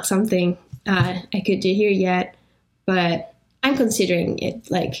is not something I could do here yet, but I'm considering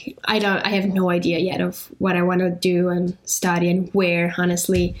it. Like, I have no idea yet of what I want to do and study and where,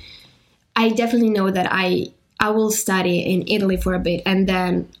 honestly. I definitely know that I I will study in Italy for a bit, and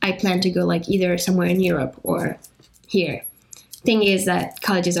then I plan to go like either somewhere in Europe or here. Thing is that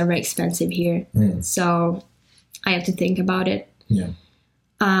colleges are very expensive here, so I have to think about it. Yeah.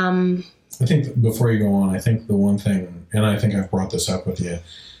 I think before you go on, I think the one thing, and I think I've brought this up with you,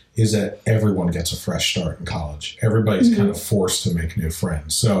 is that everyone gets a fresh start in college. Everybody's kind of forced to make new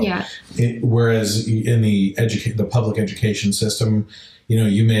friends. So, whereas in the public education system, you know,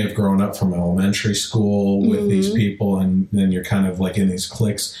 you may have grown up from elementary school with these people, and then you're kind of like in these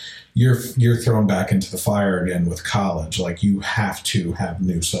cliques. You're thrown back into the fire again with college. Like, you have to have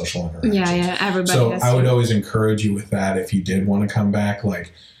new social interactions. Yeah, everybody. So has I would to. always encourage you with that. If you did want to come back,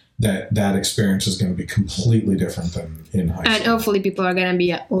 like that experience is going to be completely different than in high school. And hopefully people are going to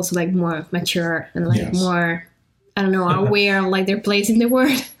be also like more mature and like more, I don't know, aware of like their place in the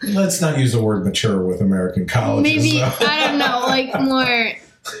world. Let's not use the word mature with American colleges. Maybe, I don't know, like more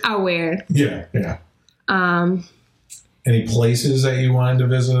aware. Yeah. Any places that you wanted to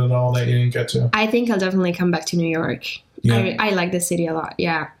visit at all that you didn't get to? I think I'll definitely come back to New York. Yeah. I like the city a lot,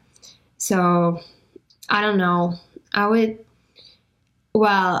 yeah. So, I don't know. I'd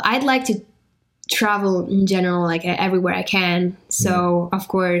like to travel in general, like everywhere I can. So, of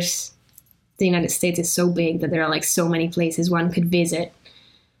course, the United States is so big that there are like so many places one could visit.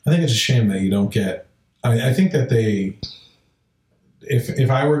 I think it's a shame that you don't get... I think that they... If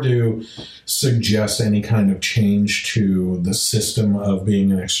I were to suggest any kind of change to the system of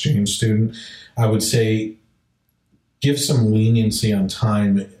being an exchange student, I would say give some leniency on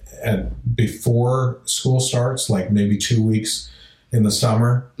time before school starts, like maybe 2 weeks in the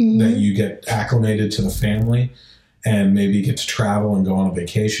summer, that you get acclimated to the family and maybe get to travel and go on a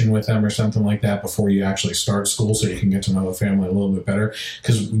vacation with them or something like that before you actually start school, so you can get to know the family a little bit better.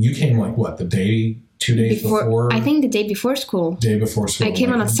 Because you came like, what, 2 days before? I think the day before school. Day before school. I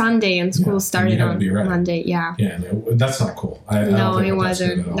came on a Sunday and school started on Monday. Yeah. Yeah, that's not cool. No, it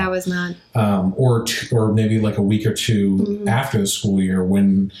wasn't. That was not. Or maybe like a week or two after the school year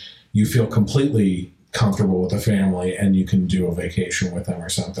when you feel completely comfortable with the family and you can do a vacation with them or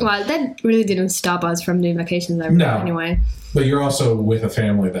something. Well, that really didn't stop us from doing vacations anyway. But you're also with a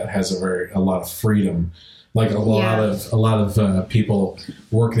family that has a lot of freedom. Like a lot of people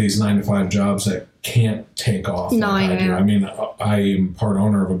work these 9-to-5 jobs that can't take off. No, like I do. I mean, I am part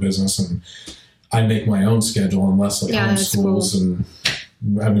owner of a business and I make my own schedule unless like homeschools and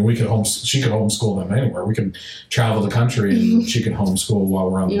I mean, she could homeschool them anywhere. We could travel the country and she could homeschool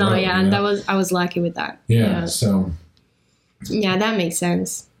while we're on the road. And I was lucky with that. Yeah, so. Yeah, that makes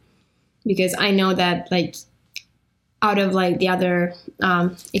sense. Because I know that, like, out of, like, the other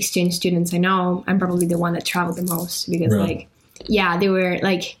exchange students I know, I'm probably the one that traveled the most. Because, they were,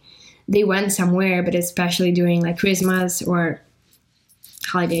 like, they went somewhere, but especially during, like, Christmas or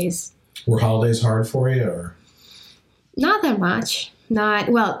holidays. Were holidays hard for you, or? Not that much.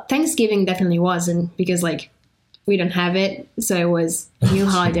 Thanksgiving definitely wasn't, because like we don't have it, so it was a new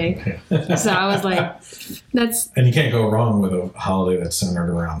holiday. So I was like, and you can't go wrong with a holiday that's centered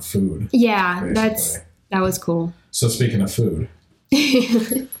around food. Yeah, basically. That was cool. So speaking of food,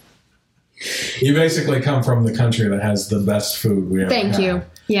 you basically come from the country that has the best food we ever had. Thank you.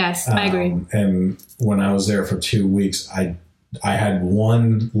 Yes, I agree. And when I was there for 2 weeks, I had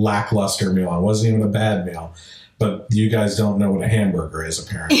one lackluster meal. It wasn't even a bad meal. But you guys don't know what a hamburger is,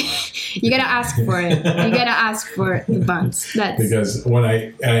 apparently. You gotta ask for it. You gotta ask for the buns. Because when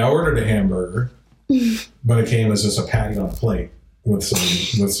I ordered a hamburger, but it came as just a patty on a plate with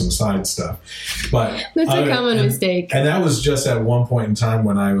some side stuff. But that's a common mistake. And that was just at one point in time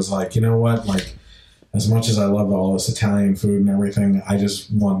when I was like, you know what, like, as much as I love all this Italian food and everything, I just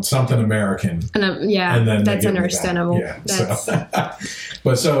want something American. And then that's understandable. Yeah.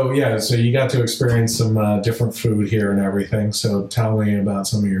 So you got to experience some different food here and everything. So tell me about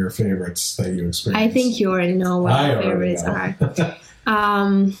some of your favorites that you experienced. I think you already know what my favorites are.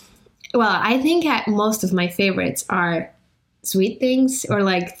 I think most of my favorites are sweet things or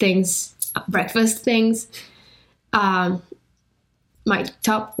like things, breakfast things. My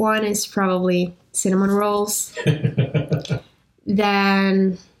top one is probably cinnamon rolls.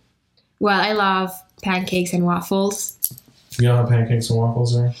 Then, I love pancakes and waffles. You don't have pancakes and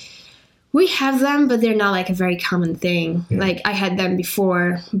waffles there? We have them, but they're not like a very common thing. Yeah. Like, I had them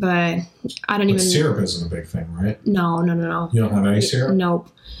before, but I don't even... Syrup isn't a big thing, right? No. You don't have any syrup? Nope.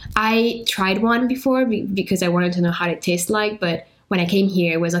 I tried one before because I wanted to know how it tastes like, but when I came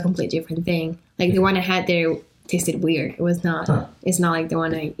here, it was a completely different thing. Like, the one I had there tasted weird. It was not... Huh. It's not like the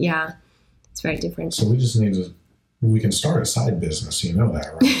one it's very different. So we just we can start a side business, you know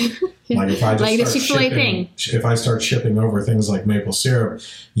that, right? Like if I just like the start Chick-fil-A shipping, thing. if I start shipping over things like maple syrup,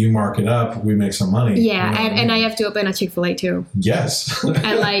 you mark it up, we make some money. Yeah, you know and I have to open a Chick-fil-A too. Yes.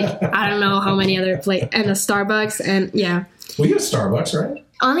 And like, I don't know how many other places, and a Starbucks, and yeah. Well, you have Starbucks, right?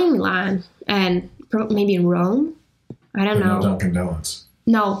 Only in Milan, and maybe in Rome. I don't know. No Dunkin' Donuts.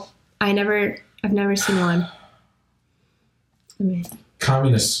 No, I've never seen one. I mean,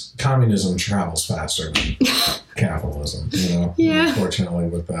 Communism travels faster than capitalism, you know. Yeah. Unfortunately,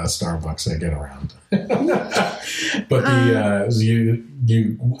 with Starbucks, they get around. But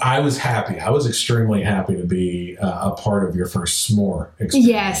I was happy. I was extremely happy to be a part of your first s'more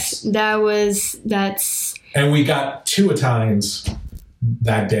experience. Yes, that's. And we got 2 Italians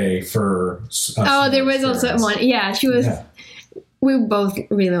that day for. There was also one. Yeah, she was. Yeah. We both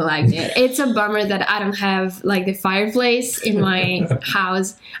really liked it. It's a bummer that I don't have like the fireplace in my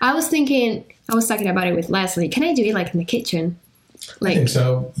house. I was talking about it with Leslie. Can I do it like in the kitchen? Like, I think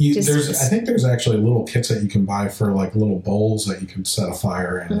so. I think there's actually little kits that you can buy for like little bowls that you can set a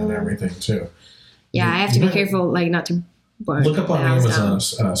fire in and everything too. Yeah, I have to be careful, like not to burn. Look up on Amazon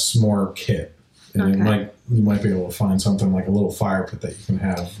a s'more kit, and you might be able to find something like a little fire pit that you can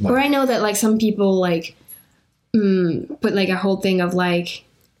have. Like, or I know that like some people like. Put like a whole thing of like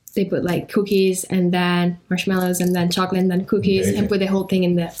they put like cookies and then marshmallows and then chocolate and then cookies and put the whole thing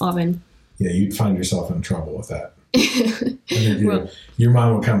in the oven. Yeah, you'd find yourself in trouble with that. Your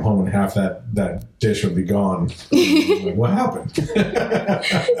mom would come home and half that dish would be gone. Like, what happened?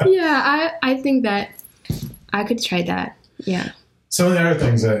 Yeah, I think that I could try that. Yeah. Some of the other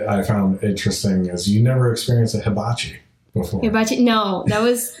things that I found interesting is you never experienced a hibachi before. Hibachi? No, that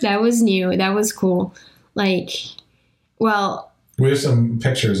was new. That was cool. Like, well... We have some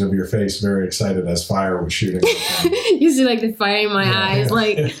pictures of your face very excited as fire was shooting. You see like the fire in my eyes,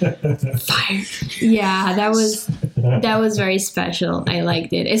 like, fire. Yeah, that was very special. I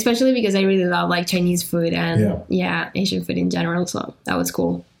liked it, especially because I really love like Chinese food and Asian food in general, so that was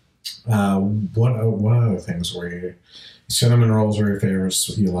cool. What other things were you... Cinnamon rolls were your favorites?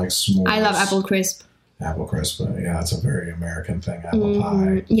 You like s'mores? I love apple crisp. Apple crisp, yeah, it's a very American thing. Apple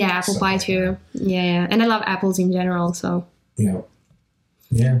pie. Yeah, apple pie too. Yeah. And I love apples in general, so. Yeah.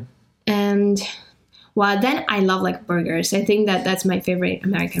 And, well, then I love, like, burgers. I think that's my favorite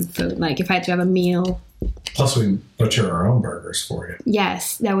American food. Like, if I had to have a meal. Plus, we butcher our own burgers for you.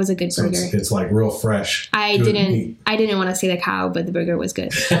 Yes, that was a good burger. It's like real fresh. I didn't want to say the cow, but the burger was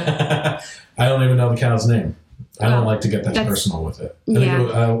good. I don't even know the cow's name. I don't like to get that personal with it. I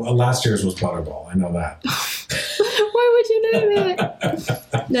think last year's was Butterball. I know that. Why would you know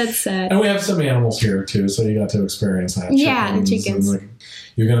that? That's sad. And we have some animals here, too, so you got to experience that. Yeah, the chickens.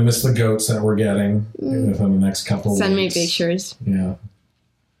 You're going to miss the goats that we're getting within the next couple of weeks. Send me pictures. Yeah.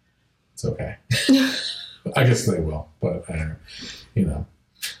 It's okay. I guess they will, but, you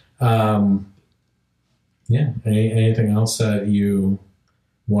know. Anything else that you...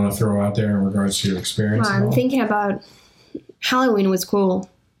 want to throw out there in regards to your experience? Well, I'm thinking about Halloween was cool.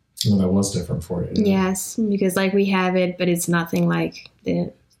 Well, that was different for you. Yes, because like we have it, but it's nothing like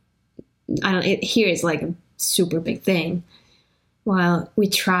here it's like a super big thing. While we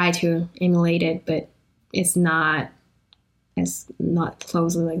try to emulate it, but it's not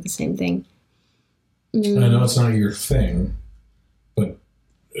closely like the same thing. I know it's not your thing, but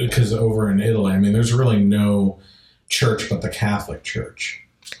because over in Italy, I mean, there's really no church but the Catholic Church.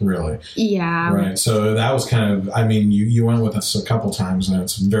 Really? Yeah. Right. So that was kind of, I mean, you went with us a couple times and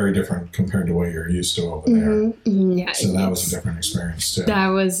it's very different compared to what you're used to over there. Mm-hmm. Yeah. So that was a different experience too.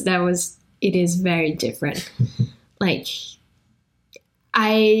 It is very different. Like,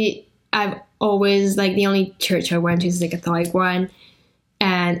 I've always, like, the only church I went to is the Catholic one.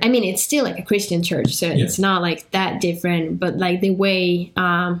 And I mean, it's still like a Christian church, so it's not like that different, but like the way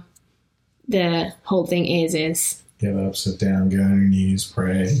the whole thing is get up, sit down, get on your knees,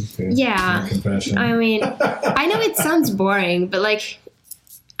 pray. Yeah. Confession. I mean, I know it sounds boring, but like,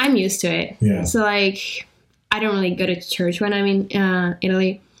 I'm used to it. Yeah. So like, I don't really go to church when I'm in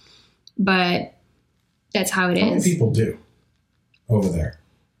Italy, but that's how it is. How many people do over there?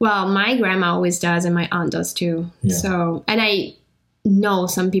 Well, my grandma always does, and my aunt does too. Yeah. So, and I know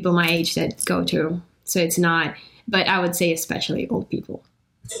some people my age that go to, so it's not, but I would say especially old people.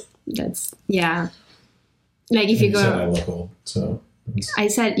 That's, yeah. Like if you go, said I look old, so I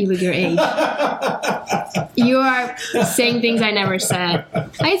said you look your age. You are saying things I never said.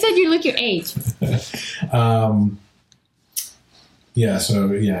 I said you look your age. Yeah.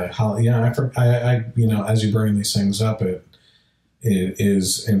 So yeah. I you know, as you bring these things up, it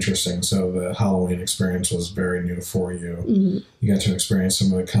is interesting. So the Halloween experience was very new for you. Mm-hmm. You got to experience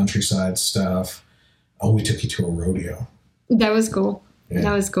some of the countryside stuff. Oh, we took you to a rodeo. That was cool. Yeah.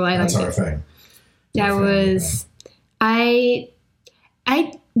 That was cool. That's our thing. That was, I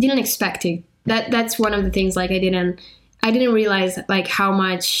didn't expect it. That's one of the things, like, I didn't realize, like, how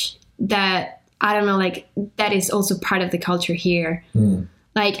much that, I don't know, like, that is also part of the culture here.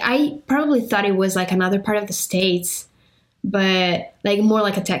 Like, I probably thought it was like another part of the States, but like more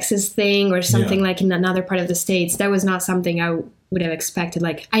like a Texas thing or something, like in another part of the States. That was not something I would have expected.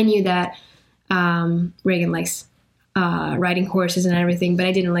 Like, I knew that Reagan likes riding horses and everything, but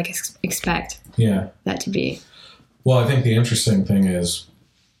I didn't like expect that to be. Well, I think the interesting thing is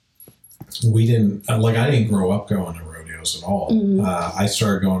I didn't grow up going to rodeos at all. I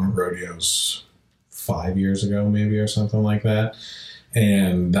started going to rodeos 5 years ago, maybe, or something like that.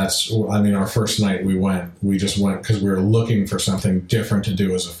 And our first night we just went because we were looking for something different to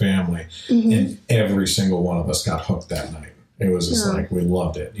do as a family. And every single one of us got hooked that night. It was just like, we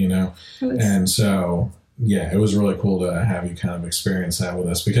loved it, And so, it was really cool to have you kind of experience that with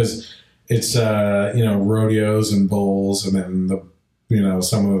us, because it's, rodeos and bowls, and then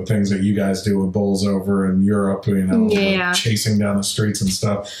some of the things that you guys do with bowls over in Europe, like chasing down the streets and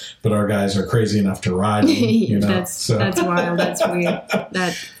stuff. But our guys are crazy enough to ride them, That's wild. That's weird.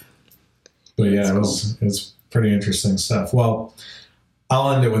 It's pretty interesting stuff. Well,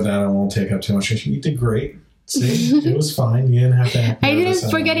 I'll end it with that. I won't take up too much. You did great. See, it was fine. You didn't have to. I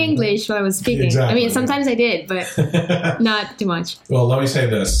didn't forget English while I was speaking. Exactly. I mean, sometimes I did, but not too much. Well, let me say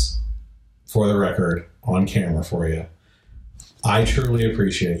this for the record, on camera for you. I truly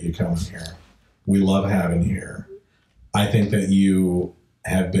appreciate you coming here. We love having you here. I think that you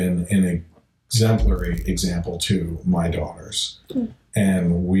have been an exemplary example to my daughters.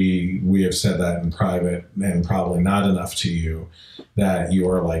 And we have said that in private, and probably not enough to you, that you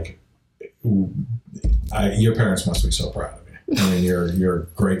are like, your parents must be so proud of you. I mean, you're a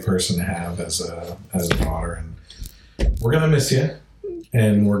great person to have as a daughter, and we're going to miss you.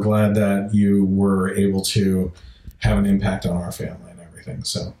 And we're glad that you were able to have an impact on our family and everything.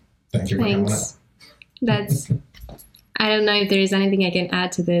 So thank you for coming out. I don't know if there is anything I can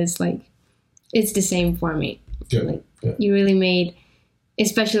add to this. Like, it's the same for me. Good. Like, Good. You really made,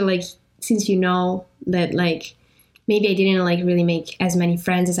 especially like, since you know that, like, maybe I didn't like really make as many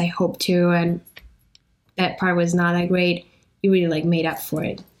friends as I hoped to, and that part was not that great. You really like made up for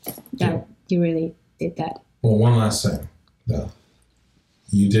it. You really did that. Well, one last thing though.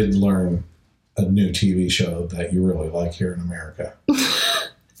 You did learn a new TV show that you really like here in America.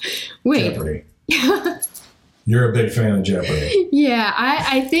 Wait. Jeopardy. You're a big fan of Jeopardy. Yeah,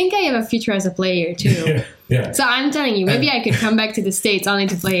 I think I have a future as a player too. Yeah. So I'm telling you, maybe I could come back to the States only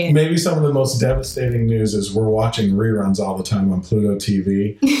to play it. Maybe some of the most devastating news is we're watching reruns all the time on Pluto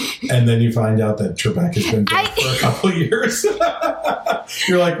TV, and then you find out that Trebek has been dead for a couple of years.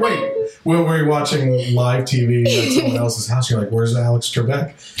 You're like, wait, when we're watching live TV at someone else's house, you're like, where's Alex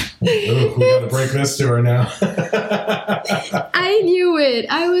Trebek? Ooh, we got to break this to her now. I knew it.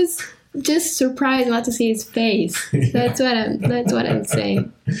 I was just surprised not to see his face. That's what I'm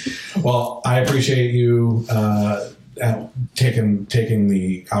saying. Well, I appreciate you taking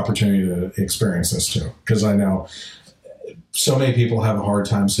the opportunity to experience this too, because I know so many people have a hard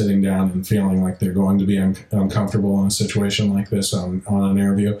time sitting down and feeling like they're going to be uncomfortable in a situation like this on an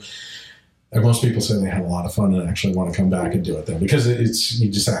interview. And most people say they had a lot of fun and actually want to come back and do it then, because you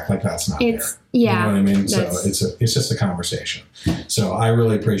just act like that's not there. Yeah, you know what I mean? So it's just a conversation. So I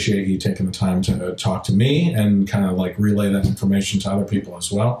really appreciate you taking the time to talk to me and kind of like relay that information to other people as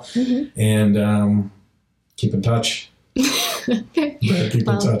well. And keep in touch. Keep in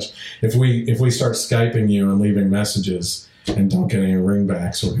touch. If we start Skyping you and leaving messages and don't get any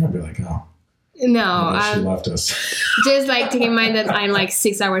ringbacks, we're gonna be like, oh. No, she left us. Just like take in mind that I'm like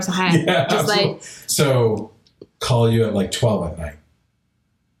 6 hours ahead. Yeah, just absolutely. So call you at like 12 at night.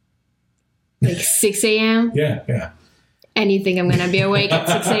 Like 6 a.m.? Yeah. And you think I'm going to be awake at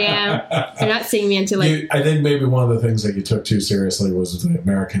 6 a.m.? You're not seeing me until like... I think maybe one of the things that you took too seriously was the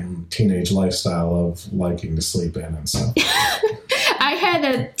American teenage lifestyle of liking to sleep in and stuff. I had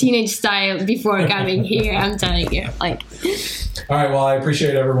a teenage style before coming here, I'm telling you. Like... All right, well, I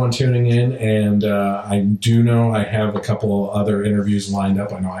appreciate everyone tuning in, and I do know I have a couple of other interviews lined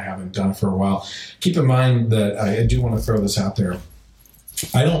up. I know I haven't done it for a while. Keep in mind that I do want to throw this out there.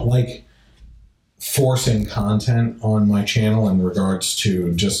 I don't like forcing content on my channel in regards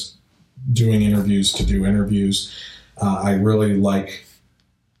to just doing interviews to do interviews. I really like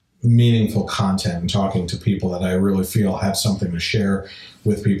meaningful content and talking to people that I really feel have something to share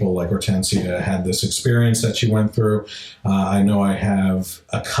with people. Like Ortensia had this experience that she went through. I know I have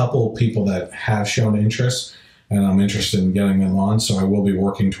a couple people that have shown interest, and I'm interested in getting them on, so I will be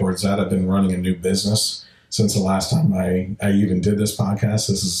working towards that. I've been running a new business since the last time I even did this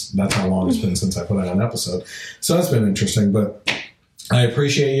podcast. That's how long it's been since I put out an episode. So that's been interesting, but I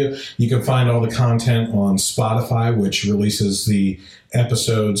appreciate you. You can find all the content on Spotify, which releases the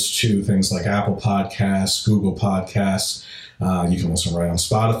episodes to things like Apple Podcasts, Google Podcasts. You can listen right on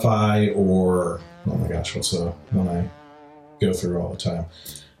Spotify or, oh my gosh, what's the one I go through all the time?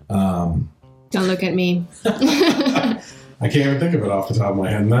 Don't look at me. I can't even think of it off the top of my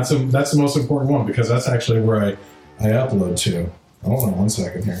head. And that's the most important one, because that's actually where I upload to. Hold on one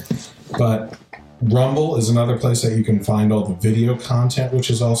second here. But Rumble is another place that you can find all the video content, which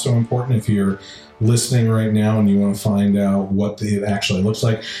is also important if you're listening right now and you want to find out what it actually looks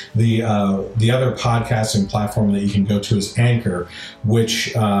like. The other podcasting platform that you can go to is Anchor,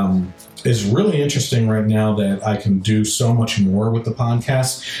 which is really interesting right now that I can do so much more with the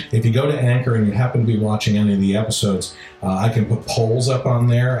podcast. If you go to Anchor and you happen to be watching any of the episodes, I can put polls up on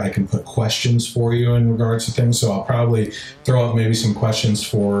there. I can put questions for you in regards to things. So I'll probably throw out maybe some questions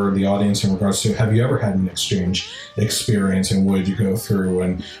for the audience in regards to, have you ever had an exchange experience and what did you go through,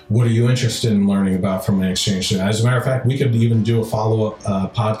 and what are you interested in learning about from an exchange? As a matter of fact, we could even do a follow-up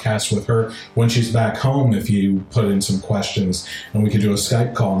podcast with her when she's back home if you put in some questions, and we could do a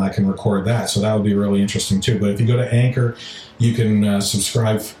Skype call and I can record that. So that would be really interesting too. But if you go to Anchor, you can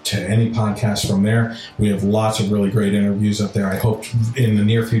subscribe to any podcast from there. We have lots of really great interviews up there. I hope in the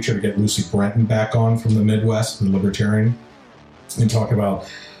near future to get Lucy Brenton back on from the Midwest, the Libertarian, and talk about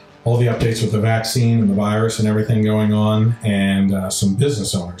all the updates with the vaccine and the virus and everything going on, and some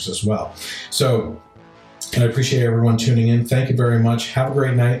business owners as well. So I appreciate everyone tuning in. Thank you very much. Have a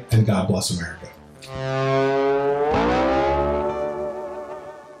great night, and God bless America.